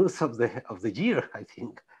 The news of the year, I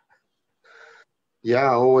think.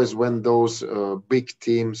 Yeah, always when those big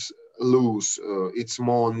teams lose, it's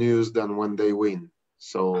more news than when they win.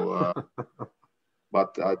 So,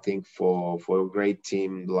 but I think for a great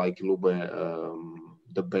team like Lube,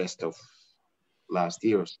 the best of last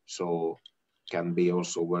years, so can be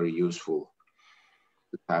also very useful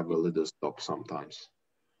to have a little stop sometimes.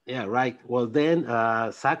 Yeah, right. Well, then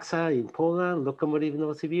Saxa in Poland, Lokomotiv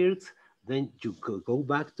Novosibirsk. Then you go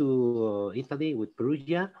back to Italy with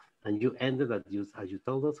Perugia, and you ended, as you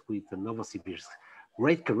told us, with Novosibirsk.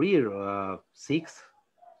 Great career,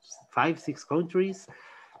 five, six countries,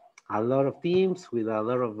 a lot of teams with a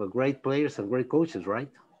lot of great players and great coaches, right?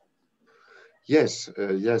 Yes,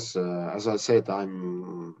 yes. As I said,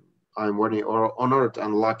 I'm very honored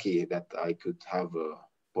and lucky that I could have a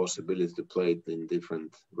possibility to play in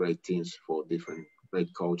different great teams for different great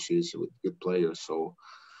coaches with good players. So,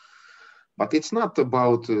 but it's not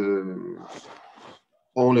about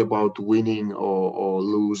only about winning or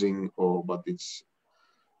losing, but it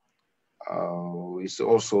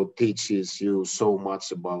also teaches you so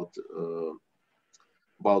much about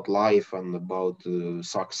life and about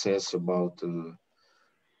success, about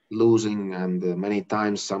losing, and many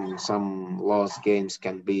times some lost games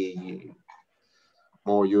can be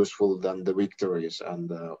more useful than the victories.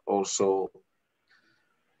 And also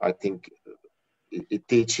I think it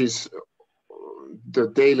teaches the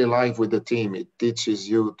daily life with the team. It teaches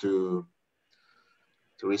you to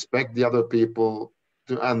respect the other people,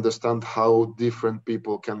 to understand how different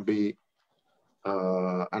people can be.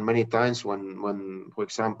 And many times when for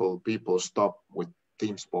example people stop with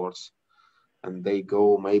team sports and they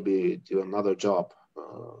go maybe to another job.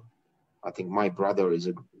 I think my brother is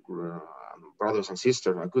a brothers and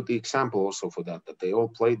sisters are a good example also for that. That they all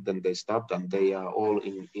played, then they stopped, and they are all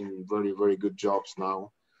in very very good jobs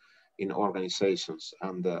now in organizations.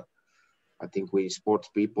 And I think we sports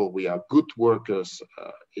people, we are good workers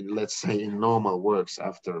in, let's say, in normal works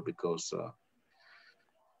after, because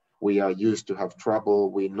we are used to have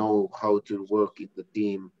trouble. We know how to work in the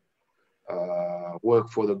team, work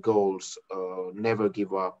for the goals, never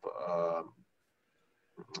give up.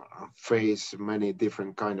 Face many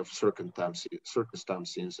different kind of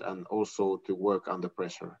circumstances, and also to work under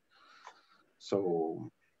pressure.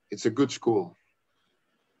 So it's a good school.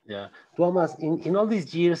 Yeah, Tuomas, in all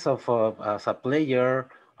these years of as a player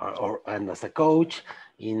and as a coach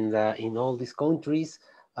in all these countries,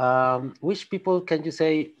 which people can you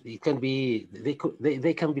say it can be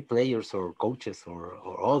they can be players or coaches or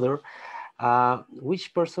other?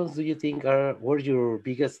 Which persons do you think were your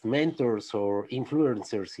biggest mentors or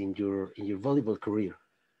influencers in your volleyball career?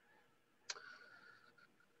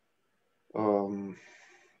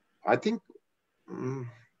 I think, mm,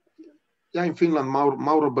 yeah, in Finland,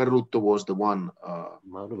 Mauro Berrutto was the one.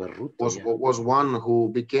 Mauro Berrutto, Was yeah. was one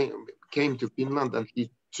who came to Finland, and he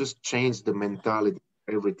just changed the mentality,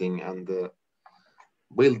 everything, and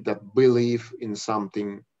built that belief in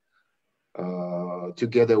something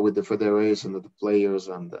together with the federation, the players,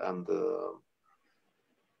 and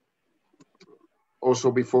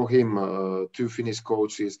also before him, two Finnish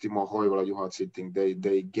coaches, Timo Hoivala, Juha Zitting,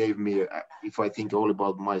 they gave me, if I think all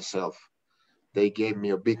about myself, they gave me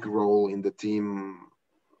a big role in the team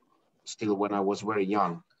still when I was very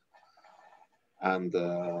young, and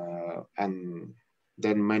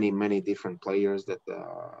then many different players that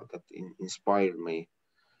inspired me.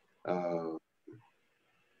 Uh,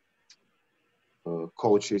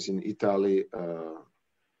 Coaches in Italy.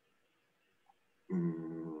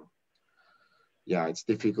 Mm, yeah, it's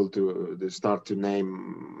difficult to start to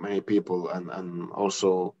name many people, and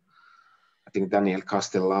also I think Daniel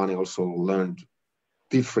Castellani also learned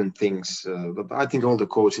different things. But I think all the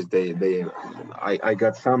coaches, I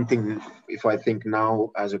got something if I think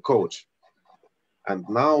now as a coach. And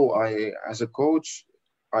now as a coach,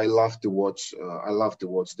 I love to watch. I love to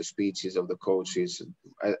watch the speeches of the coaches.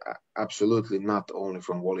 Absolutely not only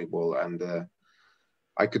from volleyball. And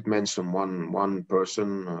I could mention one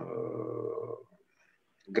person,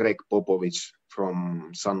 Greg Popovich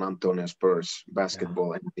from San Antonio Spurs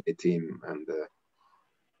basketball NBA team, and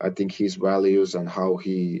I think his values and how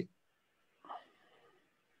he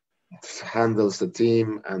handles the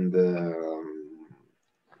team and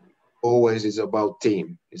always is about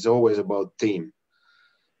team. It's always about team,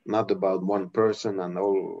 not about one person and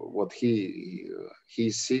all what he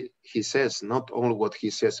says. Not only what he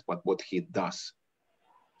says, but what he does.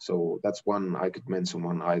 So that's one I could mention,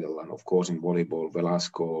 one idol, and of course in volleyball,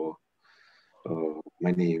 Velasco,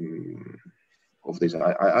 many of these.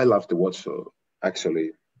 I love to watch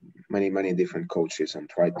actually many different coaches and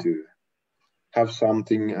try to have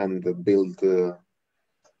something and build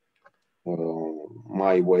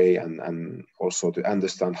my way and also to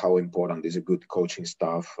understand how important is a good coaching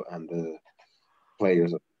staff and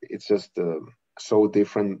players. It's just so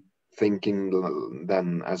different thinking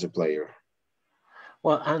than as a player.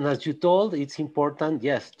 Well, and as you told, it's important,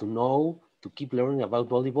 yes, to know, to keep learning about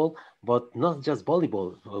volleyball, but not just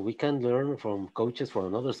volleyball. We can learn from coaches from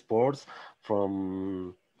another sports,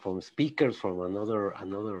 from speakers from another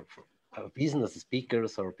business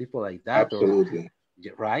speakers or people like that. Absolutely.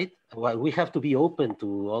 Right? Well, we have to be open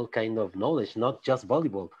to all kind of knowledge, not just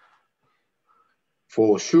volleyball.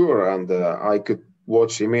 For sure, and I could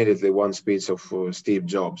watch immediately one speech of Steve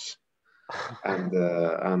Jobs,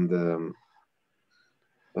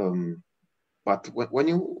 but when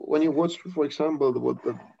you watch, for example, what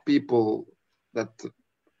the people that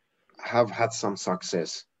have had some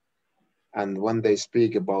success, and when they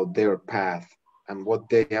speak about their path and what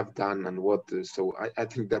they have done and so I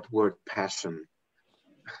think that word passion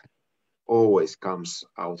always comes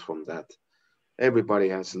out from that. Everybody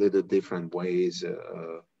has little different ways,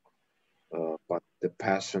 but the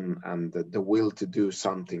passion and the will to do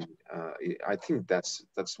something, I think that's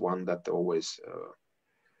one that always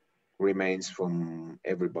remains from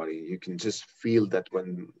everybody. You can just feel that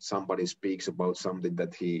when somebody speaks about something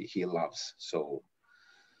that he loves. So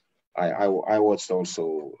I watched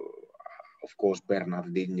also, of course,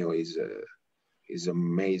 Bernardinho is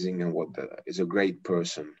amazing and is a great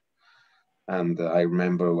person. And I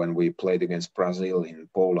remember when we played against Brazil in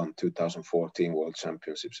Poland 2014 World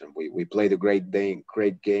Championships, and we played a great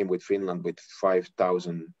game with Finland with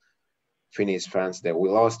 5,000 Finnish fans there. We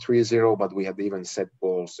lost 3-0, but we had even set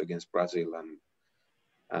balls against Brazil.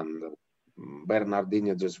 And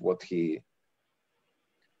Bernardinho, just what he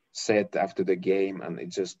said after the game, and it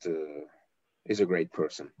just is a great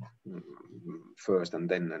person first, and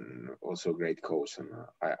then also a great coach. And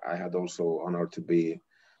I had also honor to be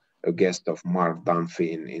a guest of Mark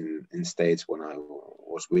Dunphy in States when I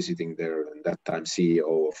was visiting there, and that time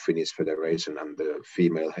CEO of Finnish Federation and the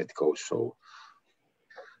female head coach. So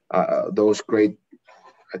those great,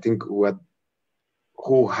 I think,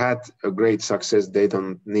 who had a great success, they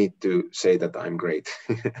don't need to say that I'm great.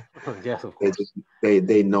 Yes, of course.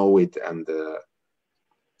 They know it, and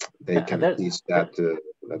they can teach that.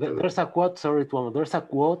 There's a quote, sorry, Tuomas, there's a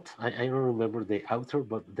quote, I don't remember the author,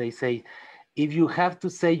 but they say, if you have to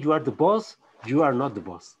say you are the boss, you are not the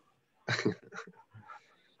boss.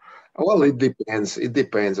 Well, it depends. It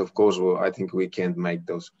depends, of course. Well, I think we can't make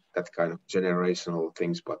that kind of generational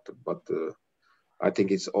things, but I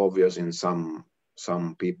think it's obvious in some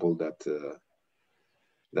people that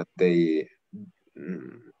they,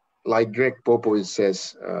 like Greg Popovich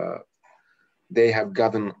says, they have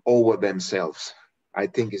gotten over themselves. I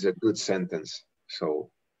think is a good sentence.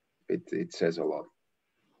 So it says a lot.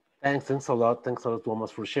 Thanks a lot,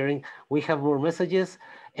 Tuomas, for sharing. We have more messages.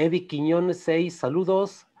 Eddie Quiñones says,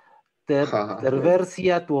 saludos.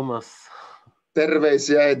 Terversia, Tuomas.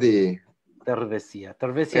 Terveisiä, Eddie. Tervesia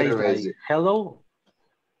is like hello.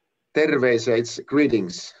 Terveisiä, it's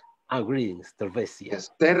greetings. Greetings, Tervesia.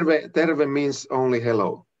 Yes, terve means only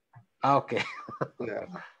hello. Okay. Yeah.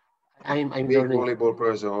 I'm big learning. Volleyball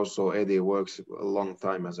person also. Eddie works a long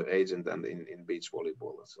time as an agent and in beach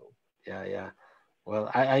volleyball. So yeah.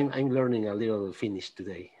 Well, I'm learning a little Finnish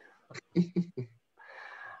today.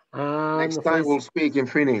 Next time we'll speak in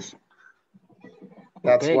Finnish.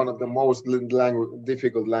 That's one of the most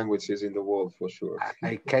difficult languages in the world, for sure.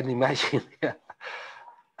 I can imagine. Yeah.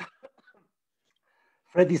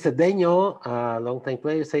 Freddy Cedeño, a long-time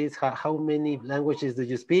player, says, how many languages do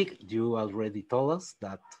you speak? You already told us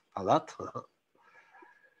that a lot.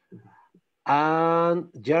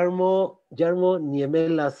 And Jarmo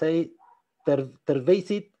Niemela say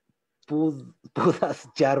terveisit pudas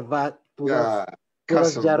jarva Yeah,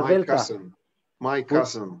 pudas cousin, my jarvelta cousin, my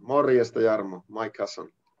cousin. Morjesta, Jarmo, my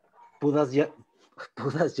cousin. pudas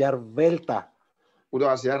pudas jarvelta.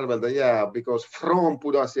 Pudasjärveltä, yeah, because from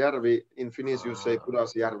Pudasjärvi, in Finnish you say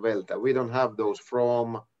Pudasjärveltä. We don't have those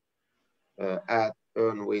from, at,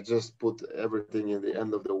 and we just put everything in the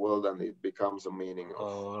end of the word and it becomes a meaning of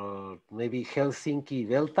Or maybe Helsinki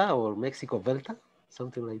Velta or Mexico Velta,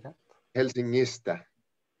 something like that. Helsingistä.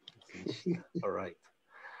 All right.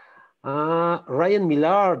 Ryan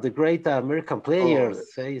Millar, the great American player,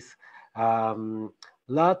 says,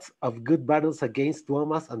 lots of good battles against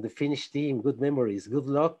Tuomas and the Finnish team. Good memories. Good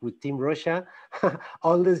luck with Team Russia,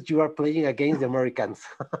 unless you are playing against the Americans.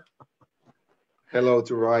 Hello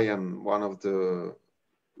to Ryan, one of the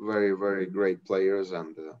very, very great players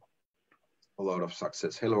and a lot of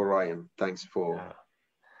success. Hello, Ryan. Thanks for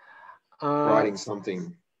writing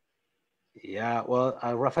something. Yeah, well,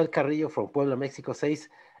 Rafael Carrillo from Puebla, Mexico says,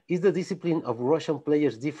 is the discipline of Russian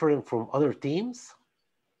players different from other teams?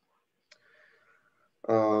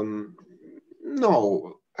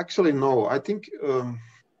 No, actually, no. I think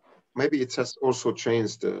maybe it has also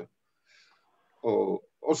changed.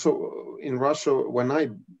 Also, in Russia, when I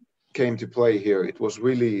came to play here, it was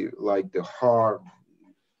really like the hard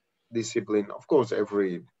discipline. Of course,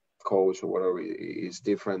 every coach or whatever is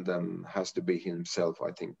different and has to be himself,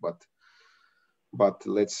 I think. But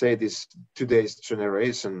let's say this today's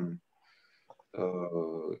generation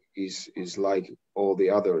is like all the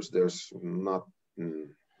others. There's not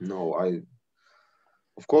no.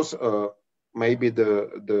 Of course, maybe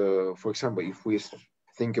the for example, if we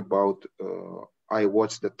think about, I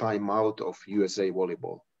watched the timeout of USA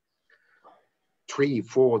Volleyball.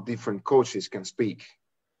 3-4 different coaches can speak.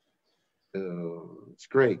 It's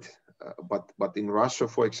great, but in Russia,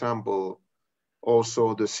 for example,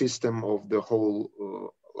 also the system of the whole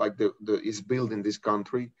like the is built in this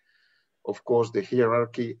country. Of course, the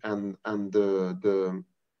hierarchy and the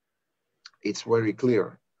it's very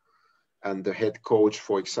clear, and the head coach,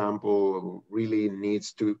 for example, really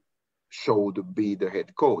needs to show to be the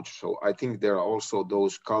head coach. So I think there are also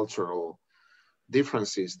those cultural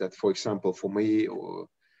differences that, for example, for me,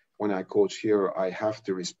 when I coach here, I have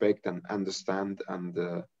to respect and understand and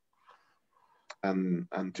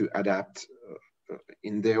to adapt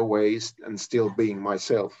in their ways and still being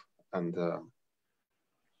myself. And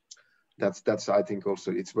that's I think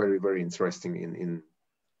also it's very, very interesting in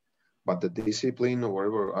but the discipline or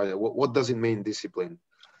whatever. What does it mean, discipline?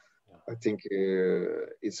 I think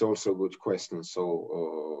it's also a good question.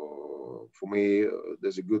 So for me,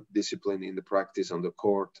 there's a good discipline in the practice on the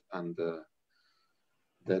court, and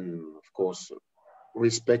then of course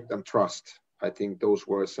respect and trust. I think those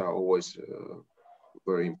words are always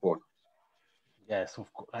very important. Yes,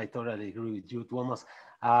 of course. I totally agree with you, Tuomas.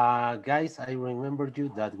 Guys, I remember you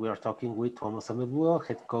that we are talking with Tuomas Sammelvuo,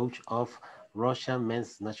 head coach of Russia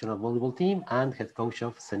men's national volleyball team and head coach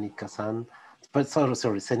of Zenit Kazan. But sorry,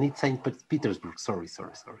 Zenit Saint Petersburg. Sorry,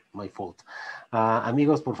 my fault.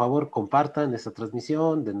 Amigos, por favor, compartan esta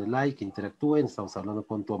transmisión, denle like, interactúen. Estamos hablando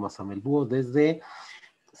con Tuomas Sammelvuo desde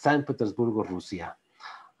San Petersburgo, Rusia.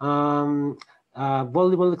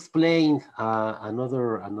 Volleyball Explained,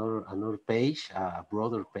 another page, a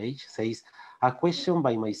broader page, says, a question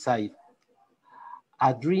by my side.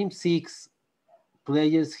 A dream six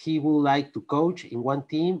players he would like to coach in one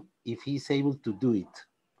team if he's able to do it.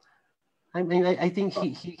 I mean, I think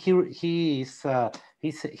he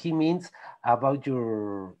means about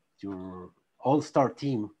your all-star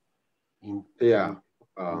team in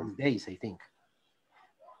these days, I think.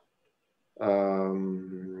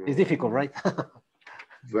 It's difficult, right?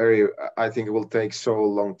 I think it will take so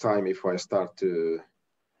long time if I start to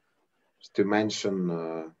mention,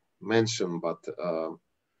 but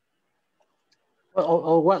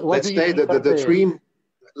let's say that the dream.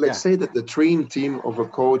 Let's say that the dream team of a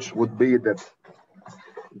coach would be that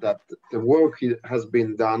the work has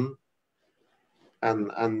been done,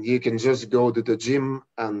 and you can just go to the gym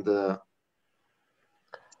and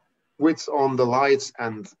switch on the lights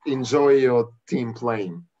and enjoy your team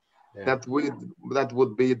playing. Yeah. That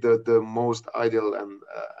would be the most ideal and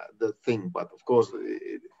the thing. But of course,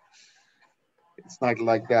 it's not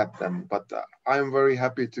like that. But I'm very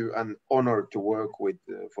happy to and honored to work with,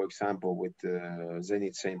 for example, with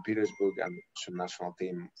Zenit St. Petersburg and the national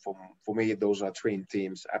team. For me, those are dream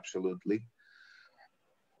teams, absolutely.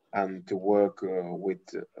 And to work with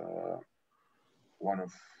one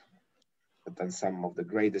of and some of the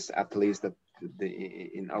greatest athletes that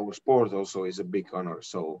in our sport also is a big honor.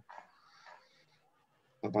 So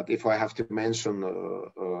But if I have to mention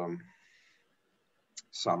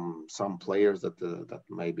some players that that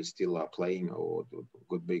maybe still are playing or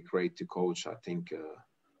would be great to coach, I think,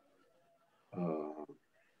 of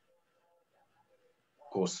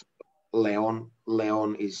course, Leon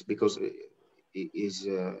is, because is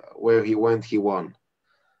where he went, he won,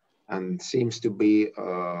 and seems to be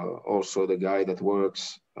also the guy that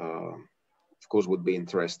works. Of course, would be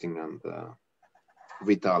interesting, and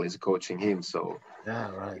Vital is coaching him, so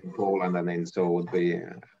Yeah, right. in Poland, and then so would be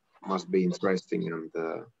must be interesting, and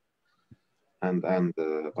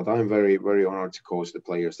but I'm very very honored to coach the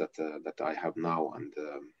players that that I have now, and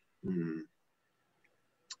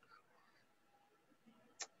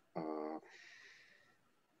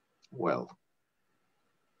well,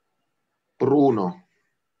 Bruno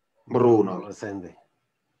Bruno Resende.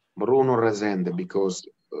 Bruno Resende, because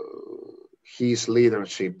his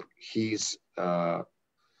leadership, his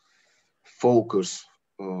focus,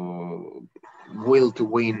 will to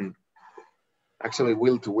win. Actually,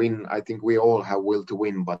 will to win. I think we all have will to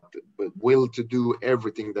win, but will to do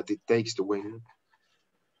everything that it takes to win.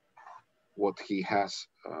 What he has,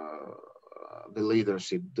 the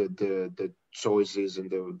leadership, the choices in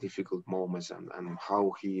the difficult moments, and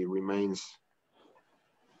how he remains.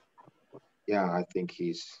 Yeah, I think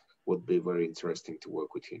would be very interesting to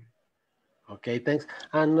work with him. Okay, thanks.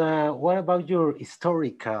 And what about your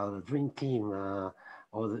historical dream team or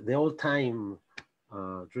the all-time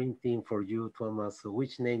dream team for you, Tuomas?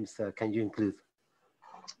 Which names can you include?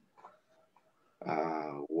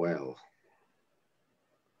 Well,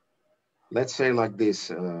 let's say like this.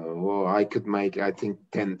 Well, I could make, I think,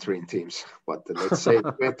 10 dream teams, but let's say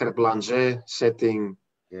Peter Blanchet setting.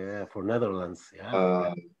 Yeah, for Netherlands.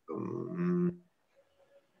 Yeah.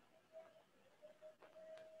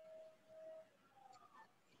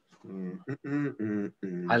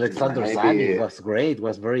 Alexander Zani Maybe, was great,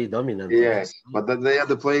 was very dominant. yes, but they are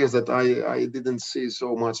the players that I didn't see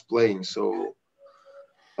so much playing. So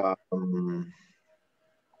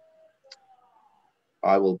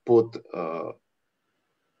I will put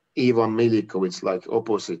Ivan Milikovic like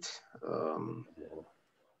opposite.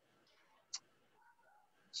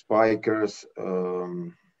 Spikers.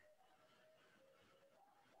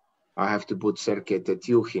 I have to put Sergei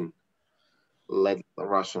Tetyukhin,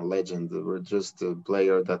 Russian legend. Just a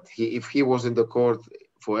player that if he was in the court,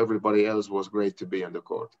 for everybody else was great to be on the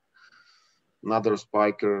court. Another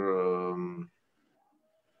spiker,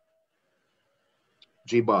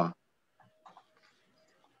 Jiba.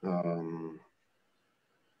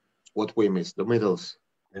 What we missed, the middles.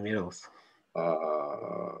 The middles.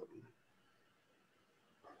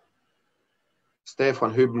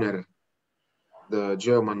 Stefan Hübner, the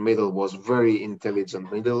German middle, was very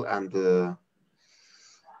intelligent middle, and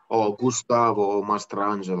Gustavo or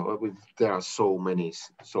Mastrangelo. There are so many,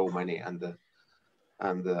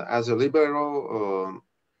 and as a libero,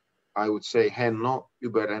 I would say Henno,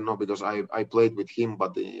 Uber Henno, because I played with him,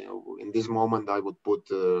 but in this moment I would put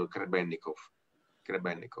Krebennikov.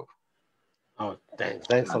 Oh,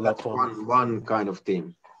 thanks a lot for one kind of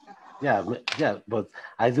team. Yeah, but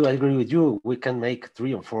I do agree with you. We can make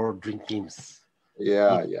 3 or 4 dream teams.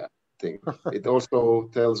 Yeah. I think it also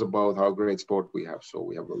tells about how great sport we have. So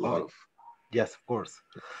we have a lot of. Yes, of course.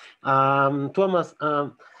 Tuomas,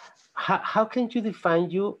 how can you define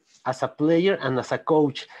you as a player and as a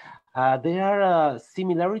coach? There are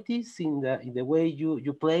similarities in the way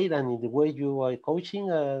you played and in the way you are coaching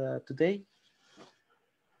today.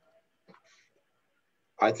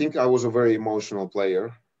 I think I was a very emotional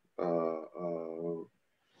player.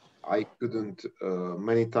 I couldn't,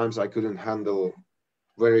 many times I couldn't handle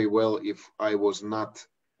very well if I was not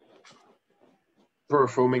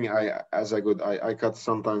performing as I could. I got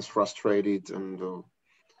sometimes frustrated and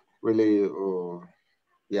really,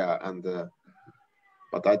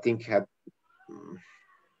 but I think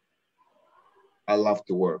I love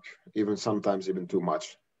to work, even sometimes even too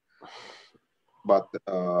much. But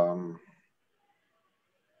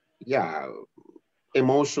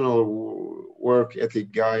emotional work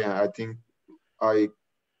ethic guy. I think I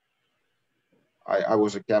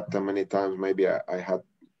was a captain many times. Maybe I had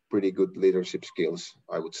pretty good leadership skills,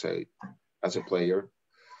 I would say, as a player.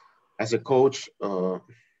 As a coach,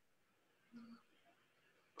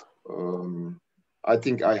 I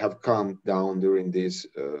think I have calmed down during these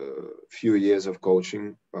few years of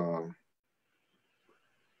coaching.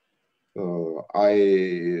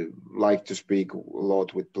 I like to speak a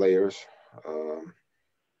lot with players.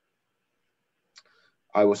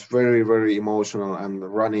 I was very, very emotional and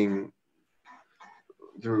running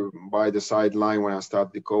by the sideline when I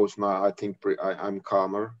started the coach. Now I think I'm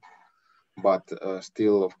calmer, but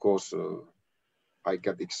still, of course, I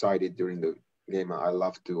get excited during the game. I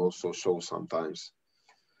love to also show sometimes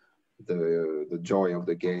the joy of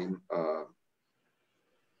the game.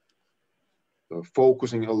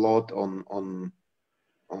 Focusing a lot on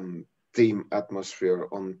team atmosphere,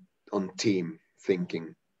 on team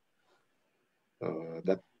thinking.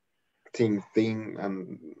 That thing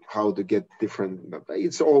and how to get different.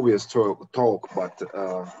 It's always talk, but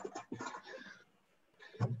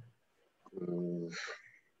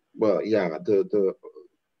well, yeah, the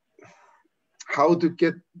how to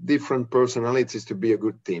get different personalities to be a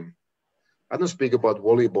good team. I don't speak about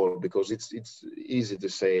volleyball because it's easy to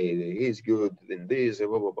say he's good in this,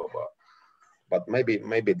 blah blah blah blah. But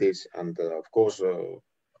maybe this, and of course,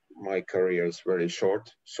 my career is very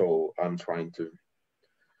short, so I'm trying to.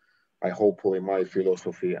 I hopefully my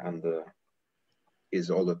philosophy and is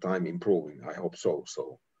all the time improving. I hope so.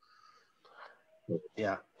 So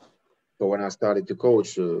Yeah. So when I started to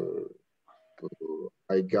coach,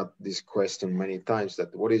 I got this question many times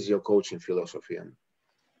that what is your coaching philosophy? And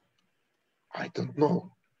I don't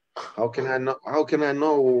know. How can I know? How can I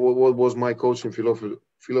know what was my coaching philosophy?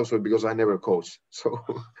 Because I never coached. So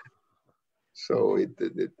I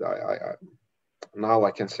now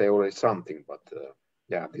I can say already something. But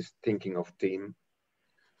yeah, this thinking of team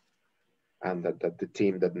and that the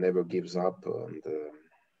team that never gives up and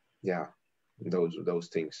yeah, those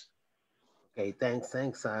things. Okay, thanks,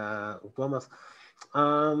 Thomas.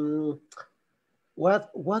 Um,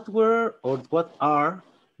 what were or what are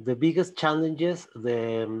the biggest challenges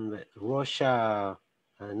the Russia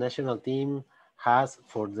national team has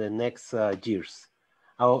for the next years?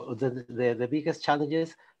 Oh, the biggest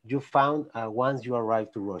challenges you found once you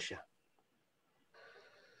arrived to Russia?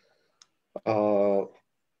 Uh,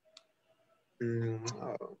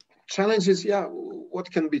 Challenges, yeah.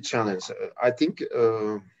 What can be challenged? I think,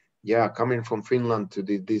 yeah, coming from Finland to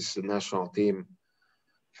this national team,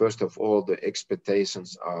 first of all, the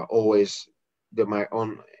expectations are always my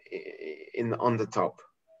own on the top.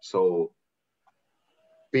 So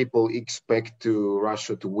people expect to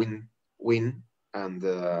Russia to win, and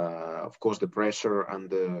of course the pressure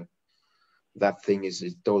and that thing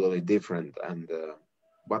is totally different. And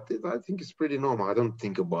but I think it's pretty normal. I don't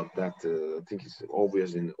think about that. I think it's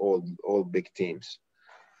obvious in all big teams.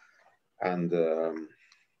 And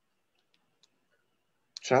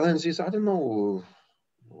challenges, I don't know.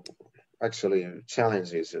 Actually,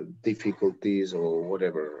 challenges, difficulties, or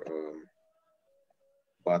whatever.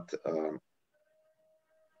 But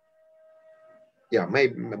yeah,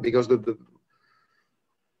 maybe because the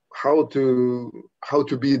how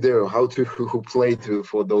to be there, how to play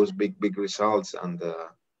for those big results,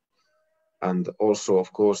 and also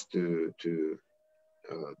of course to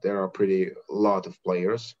there are pretty lot of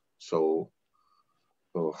players, so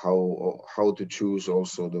how to choose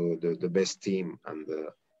also the best team, and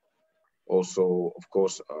also of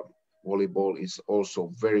course volleyball is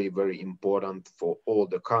also very important for all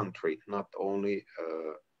the country, not only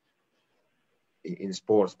in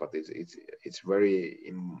sports, but it's very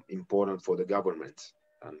important for the government,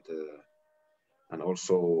 and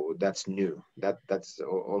also that's new. That's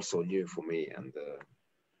also new for me, and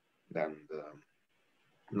then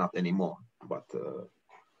not anymore. But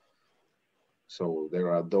so there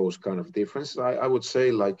are those kind of differences. I would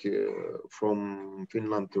say like from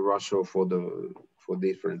Finland to Russia for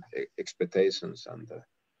different expectations, and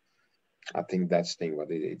I think that's thing. But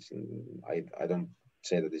I don't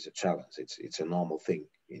say that it's a challenge. It's a normal thing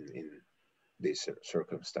in these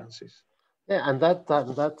circumstances. Yeah, and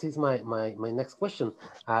that is my next question.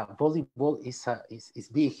 Volleyball is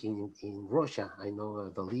big in Russia. I know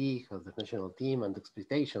the league, the national team, and the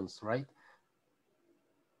expectations, right?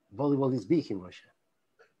 Volleyball is big in Russia.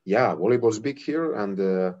 Yeah, volleyball is big here,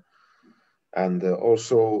 and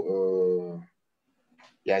also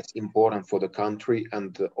yeah, it's important for the country,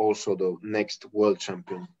 and also the next world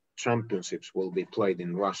championships will be played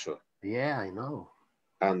in Russia. Yeah, I know.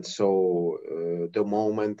 And so the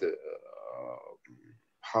moment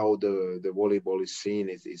how the volleyball is seen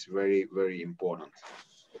is very important,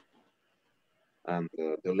 and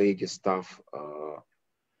the league staff,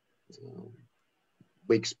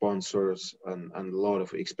 big sponsors, and a lot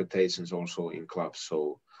of expectations also in clubs.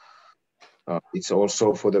 So it's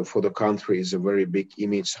also for the country is a very big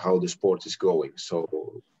image how the sport is going.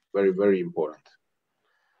 So very important.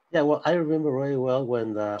 Yeah, well, I remember very well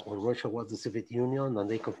when Russia was the Soviet Union and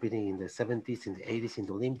they competing in the 70s, in the 80s in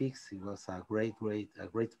the Olympics. It was a great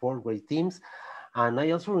sport, great teams. And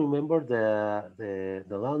I also remember the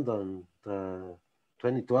London the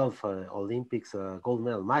 2012 Olympics gold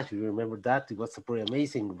medal match. You remember that? It was pretty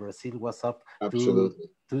amazing. Brazil was up Absolutely.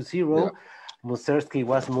 2-0. Yeah. Mussorgsky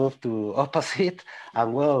was moved to opposite,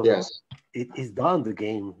 and well, Yes. it is done. The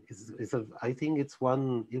game I think it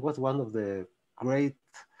was one of the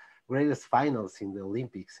greatest finals in the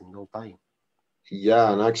Olympics in all time.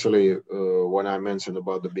 Yeah, and actually, when I mentioned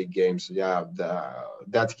about the big games, yeah,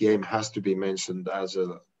 that game has to be mentioned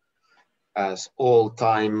as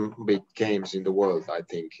all-time big games in the world, I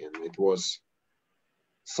think, and it was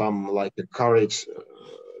some like a courage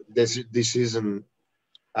decision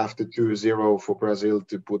after 2-0 for Brazil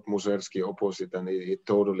to put Muserski opposite, and it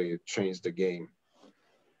totally changed the game.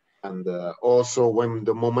 And also when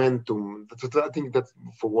the momentum, I think that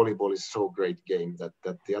for volleyball is so great game that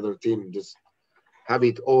the other team just have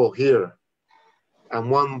it all here,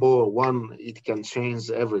 and one ball, it can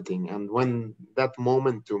change everything. And when that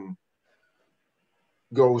momentum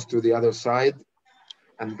goes to the other side,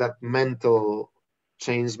 and that mental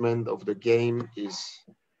changement of the game is,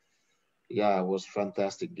 yeah, it was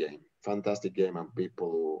fantastic game, and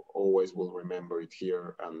people always will remember it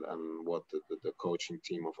here. And what the coaching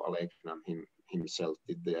team of Alekna and himself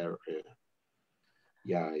did there,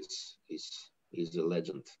 yeah, is a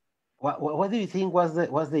legend. What do you think was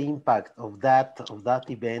the impact of that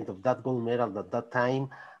event, of that gold medal at that time,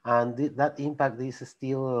 and that impact is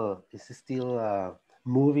still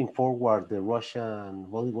moving forward the Russian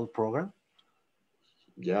volleyball program?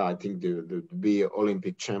 Yeah, I think the be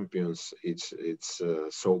Olympic champions, it's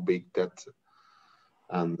so big that,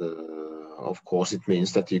 and of course it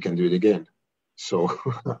means that you can do it again. So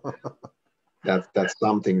that's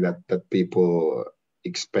something that people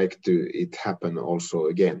expect to it happen also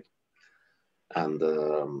again. And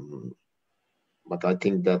but I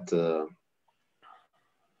think that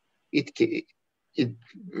it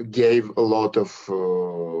gave a lot of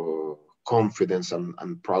confidence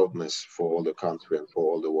and proudness for all the country and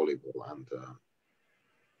for all the volleyball. And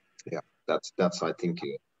yeah, that's I think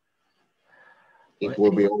it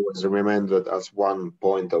will be always remembered as one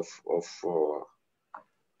point of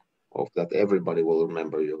that everybody will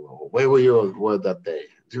remember you. Where were you were that day?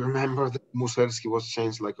 Do you remember that Muserski was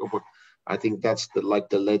changed like over? I think that's the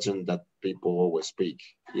legend that people always speak,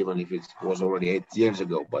 even if it was already 8 years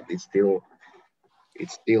ago, but it's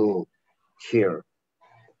still here.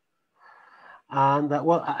 And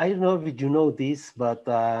well, I don't know if you know this, but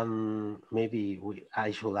maybe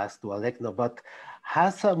I should ask to Alekna. But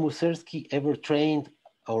has Muserski ever trained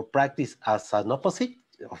or practiced as an opposite?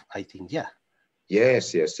 I think, yeah.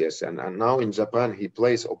 Yes. And now in Japan he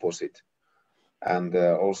plays opposite, and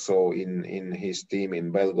also in his team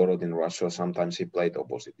in Belgorod in Russia sometimes he played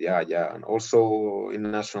opposite. Yeah, and also in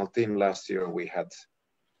national team last year we had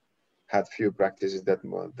few practices that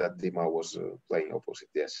Dima was playing opposite.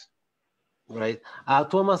 Yes. Right.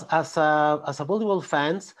 Thomas, as a volleyball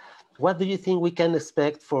fans, what do you think we can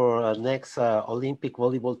expect for next Olympic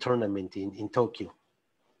volleyball tournament in Tokyo?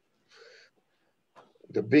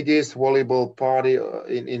 The biggest volleyball party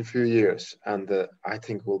in few years, and I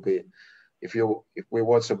think will be, if we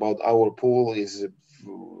watch about our pool, is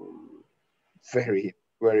very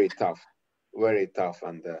tough, very tough,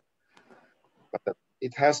 and but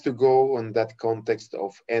it has to go on that context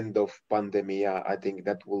of end of pandemia. I think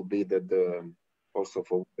that will be the also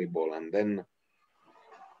for volleyball, and then,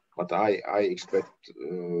 but I expect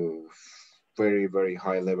very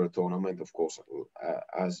high level tournament, of course,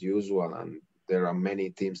 as usual, and there are many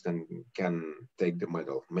teams that can take the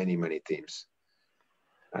medal, many teams.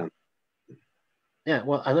 And Yeah,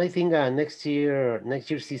 well, and I think next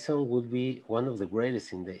year's season will be one of the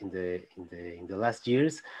greatest in the last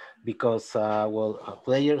years, because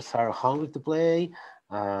players are hungry to play,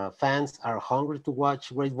 fans are hungry to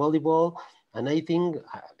watch great volleyball, and I think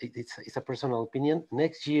it's a personal opinion.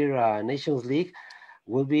 Next year, Nations League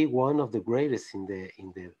will be one of the greatest in the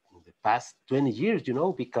past 20 years.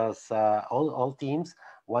 Because all teams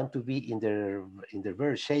want to be in their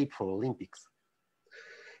very shape for Olympics.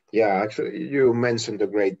 yeah, actually, you mentioned a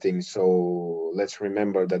great thing. So let's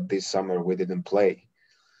remember that this summer we didn't play.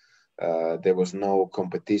 There was no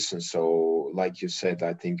competition. So, like you said,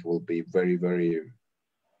 I think it will be very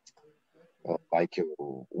like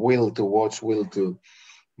will to watch, will to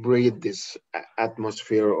breathe this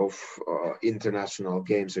atmosphere of international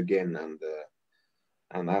games again.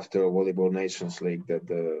 And after Volleyball Nations League,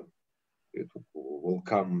 that it will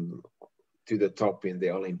come to the top in the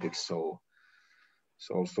Olympics. So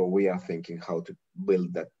we are thinking how to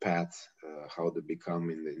build that path, how to become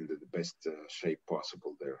in the best shape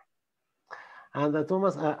possible there. And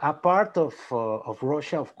Thomas, a part of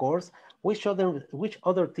Russia, of course. Which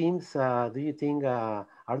other teams do you think are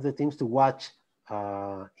the teams to watch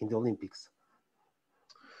in the Olympics?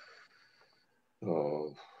 Uh,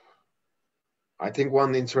 I think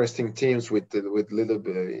one interesting teams with little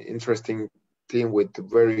bit interesting team with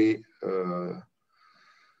very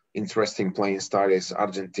interesting playing style is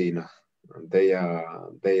Argentina. They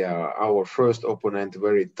are our first opponent,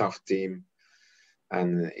 very tough team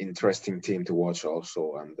and interesting team to watch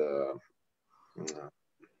also. And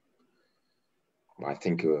I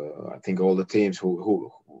think all the teams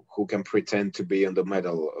who can pretend to be on the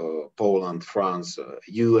medal, Poland, France,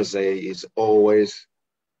 USA is always.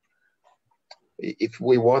 If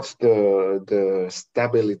we watch the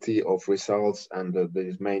stability of results and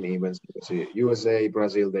these main events, USA,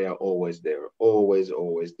 Brazil, they are always there, always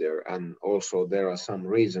there. And also there are some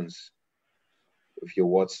reasons. If you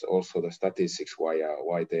watch also the statistics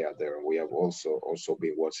why they are there, we have also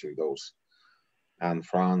been watching those. And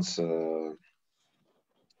France,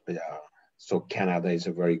 yeah. So Canada is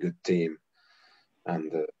a very good team,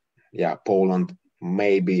 and yeah, Poland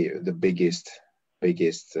maybe the biggest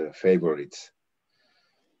favorites.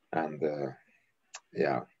 And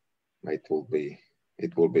yeah, it will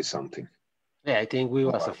be something. Yeah, I think we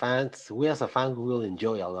as a fans, will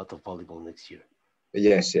enjoy a lot of volleyball next year.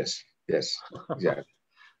 Yes. Yeah.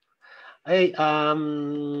 Hey,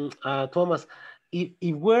 Thomas, if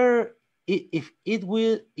it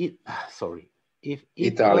will, sorry, if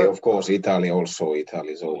it Italy, were, of course, Italy also.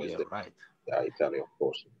 Italy is oh always yeah, there. right. Yeah, Italy, of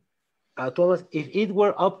course. Thomas, if it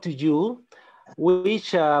were up to you,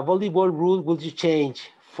 which volleyball rule would you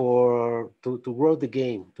change for to grow the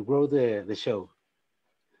game, to grow the show?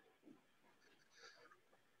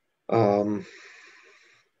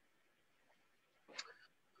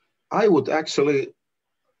 I would actually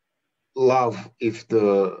love if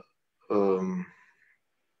the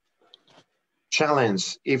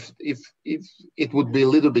challenge, if it would be a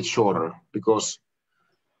little bit shorter, because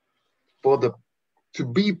to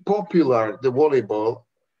be popular, the volleyball,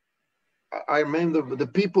 I remember the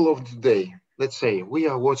people of today, let's say we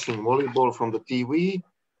are watching volleyball from the TV,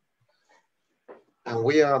 and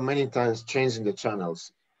we are many times changing the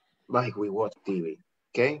channels like we watch TV,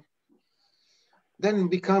 okay? Then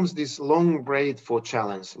becomes this long break for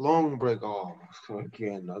challenge, long break, oh,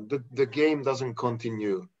 again, the game doesn't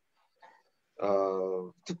continue.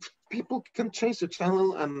 People can change the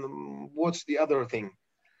channel and watch the other thing.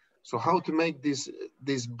 So how to make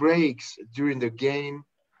these breaks during the game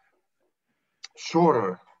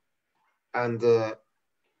shorter, and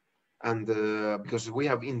because we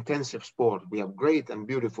have intensive sport, we have great and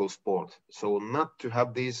beautiful sport. So not to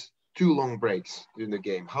have these too long breaks during the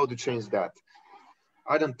game. How to change that?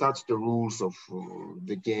 I don't touch the rules of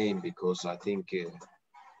the game, because I think,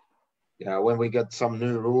 yeah, when we get some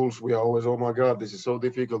new rules, we are always, oh my God, this is so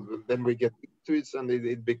difficult. Then we get to it, and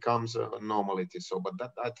it becomes a normality. So, but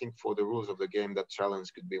that, I think, for the rules of the game, that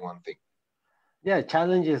challenge could be one thing. Yeah,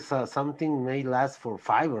 challenges something may last for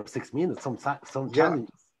 5 or 6 minutes. Some Yeah,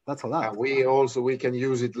 challenges, that's a lot. and we can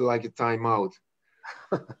use it like a timeout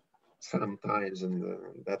sometimes, and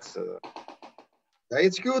that's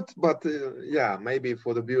it's good, but yeah, maybe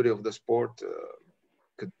for the beauty of the sport,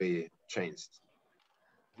 could be changed.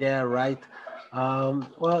 Yeah, right.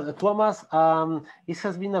 Well, Thomas, it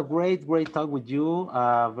has been a great talk with you.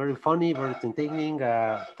 Very funny, very entertaining.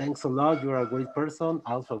 Thanks a lot. You're a great person,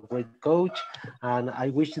 also a great coach, and I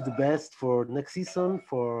wish you the best for next season,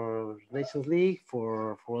 for Nations League,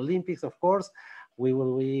 for Olympics, of course. We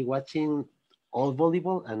will be watching all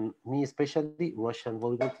volleyball, and me especially Russian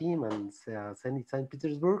volleyball team and Zenit St.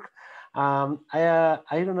 Petersburg.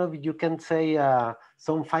 I don't know if you can say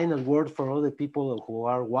some final word for all the people who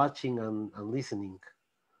are watching and listening.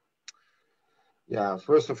 Yeah,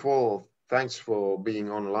 first of all, thanks for being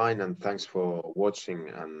online, and thanks for watching,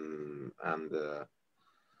 and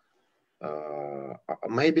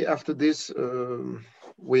maybe after this,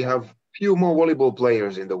 we have few more volleyball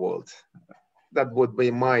players in the world. That would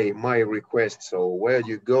be my request. So where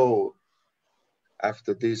you go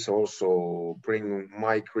after this, also bring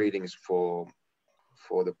my greetings for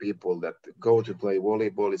the people that go to play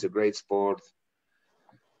volleyball. It's a great sport.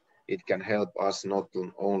 It can help us not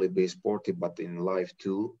only be sporty, but in life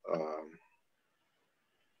too.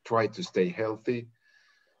 Try to stay healthy.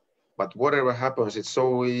 But whatever happens, it's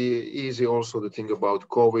so easy also to think about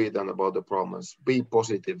COVID and about the problems. Be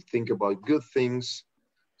positive. Think about good things.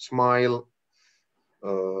 Smile,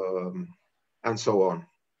 and so on.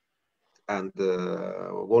 And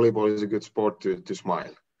volleyball is a good sport to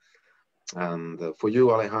smile. And for you,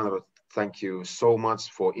 Alejandro, thank you so much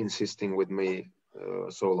for insisting with me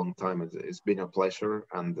so long time. It's been a pleasure,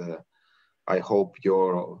 and I hope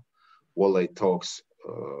your Volley talks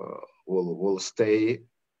will stay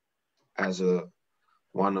as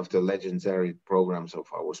one of the legendary programs of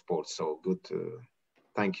our sport. So good.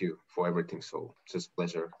 thank you for everything. So it's just a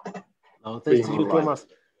pleasure. No, thanks to you, Online. Tuomas.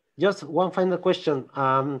 Just one final question.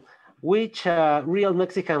 Which real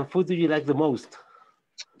Mexican food do you like the most?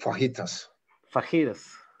 Fajitas. Fajitas.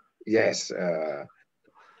 Yes.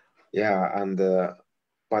 Yeah, and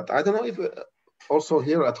but I don't know if also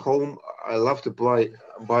here at home I love to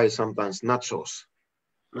buy sometimes nachos.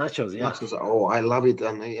 Nachos, yeah. Nachos. Oh, I love it.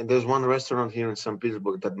 And there's one restaurant here in St.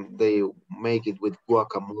 Petersburg that they make it with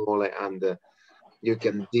guacamole, and you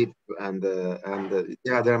can dip, and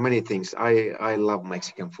yeah, there are many things. I love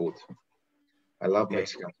Mexican food. I love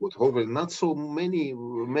Mexican food. However, not so many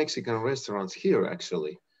Mexican restaurants here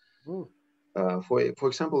actually. Mm. For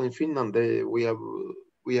example, in Finland, we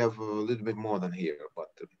have a little bit more than here, but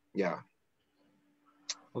yeah.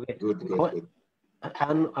 Okay. Good.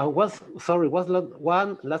 And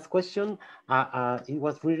one last question. It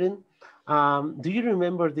was written. Do you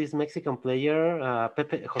remember this Mexican player,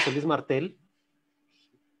 José Luis Martel?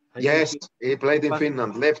 Yes, he played in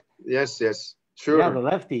Finland. Left. Yes. Sure. Yeah, the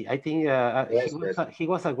lefty. I think yes. he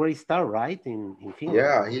was a great star, right, in Finland.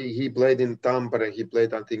 Yeah, he played in Tampere. He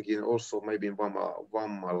played, I think, in also maybe in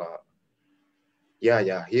Vammala.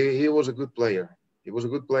 Yeah. He was a good player. He was a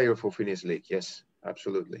good player for Finnish league. Yes,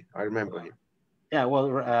 absolutely. I remember him. Yeah.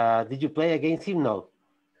 Well, did you play against him? No.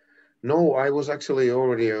 No, I was actually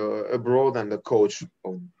already abroad and the coach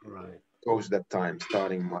that time,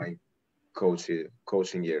 starting my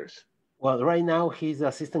coaching years. Well, right now he's the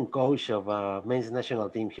assistant coach of men's national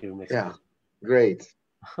team here in Mexico. Yeah, great.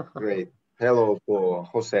 Hello for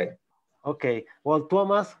Jose. Okay. Well,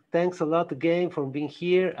 Tuomas, thanks a lot again for being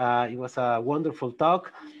here. It was a wonderful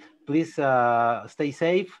talk. Please stay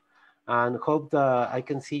safe, and hope that I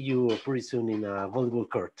can see you pretty soon in a volleyball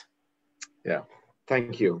court. Yeah.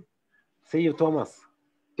 Thank you. See you, Tuomas.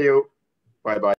 See you. Bye-bye.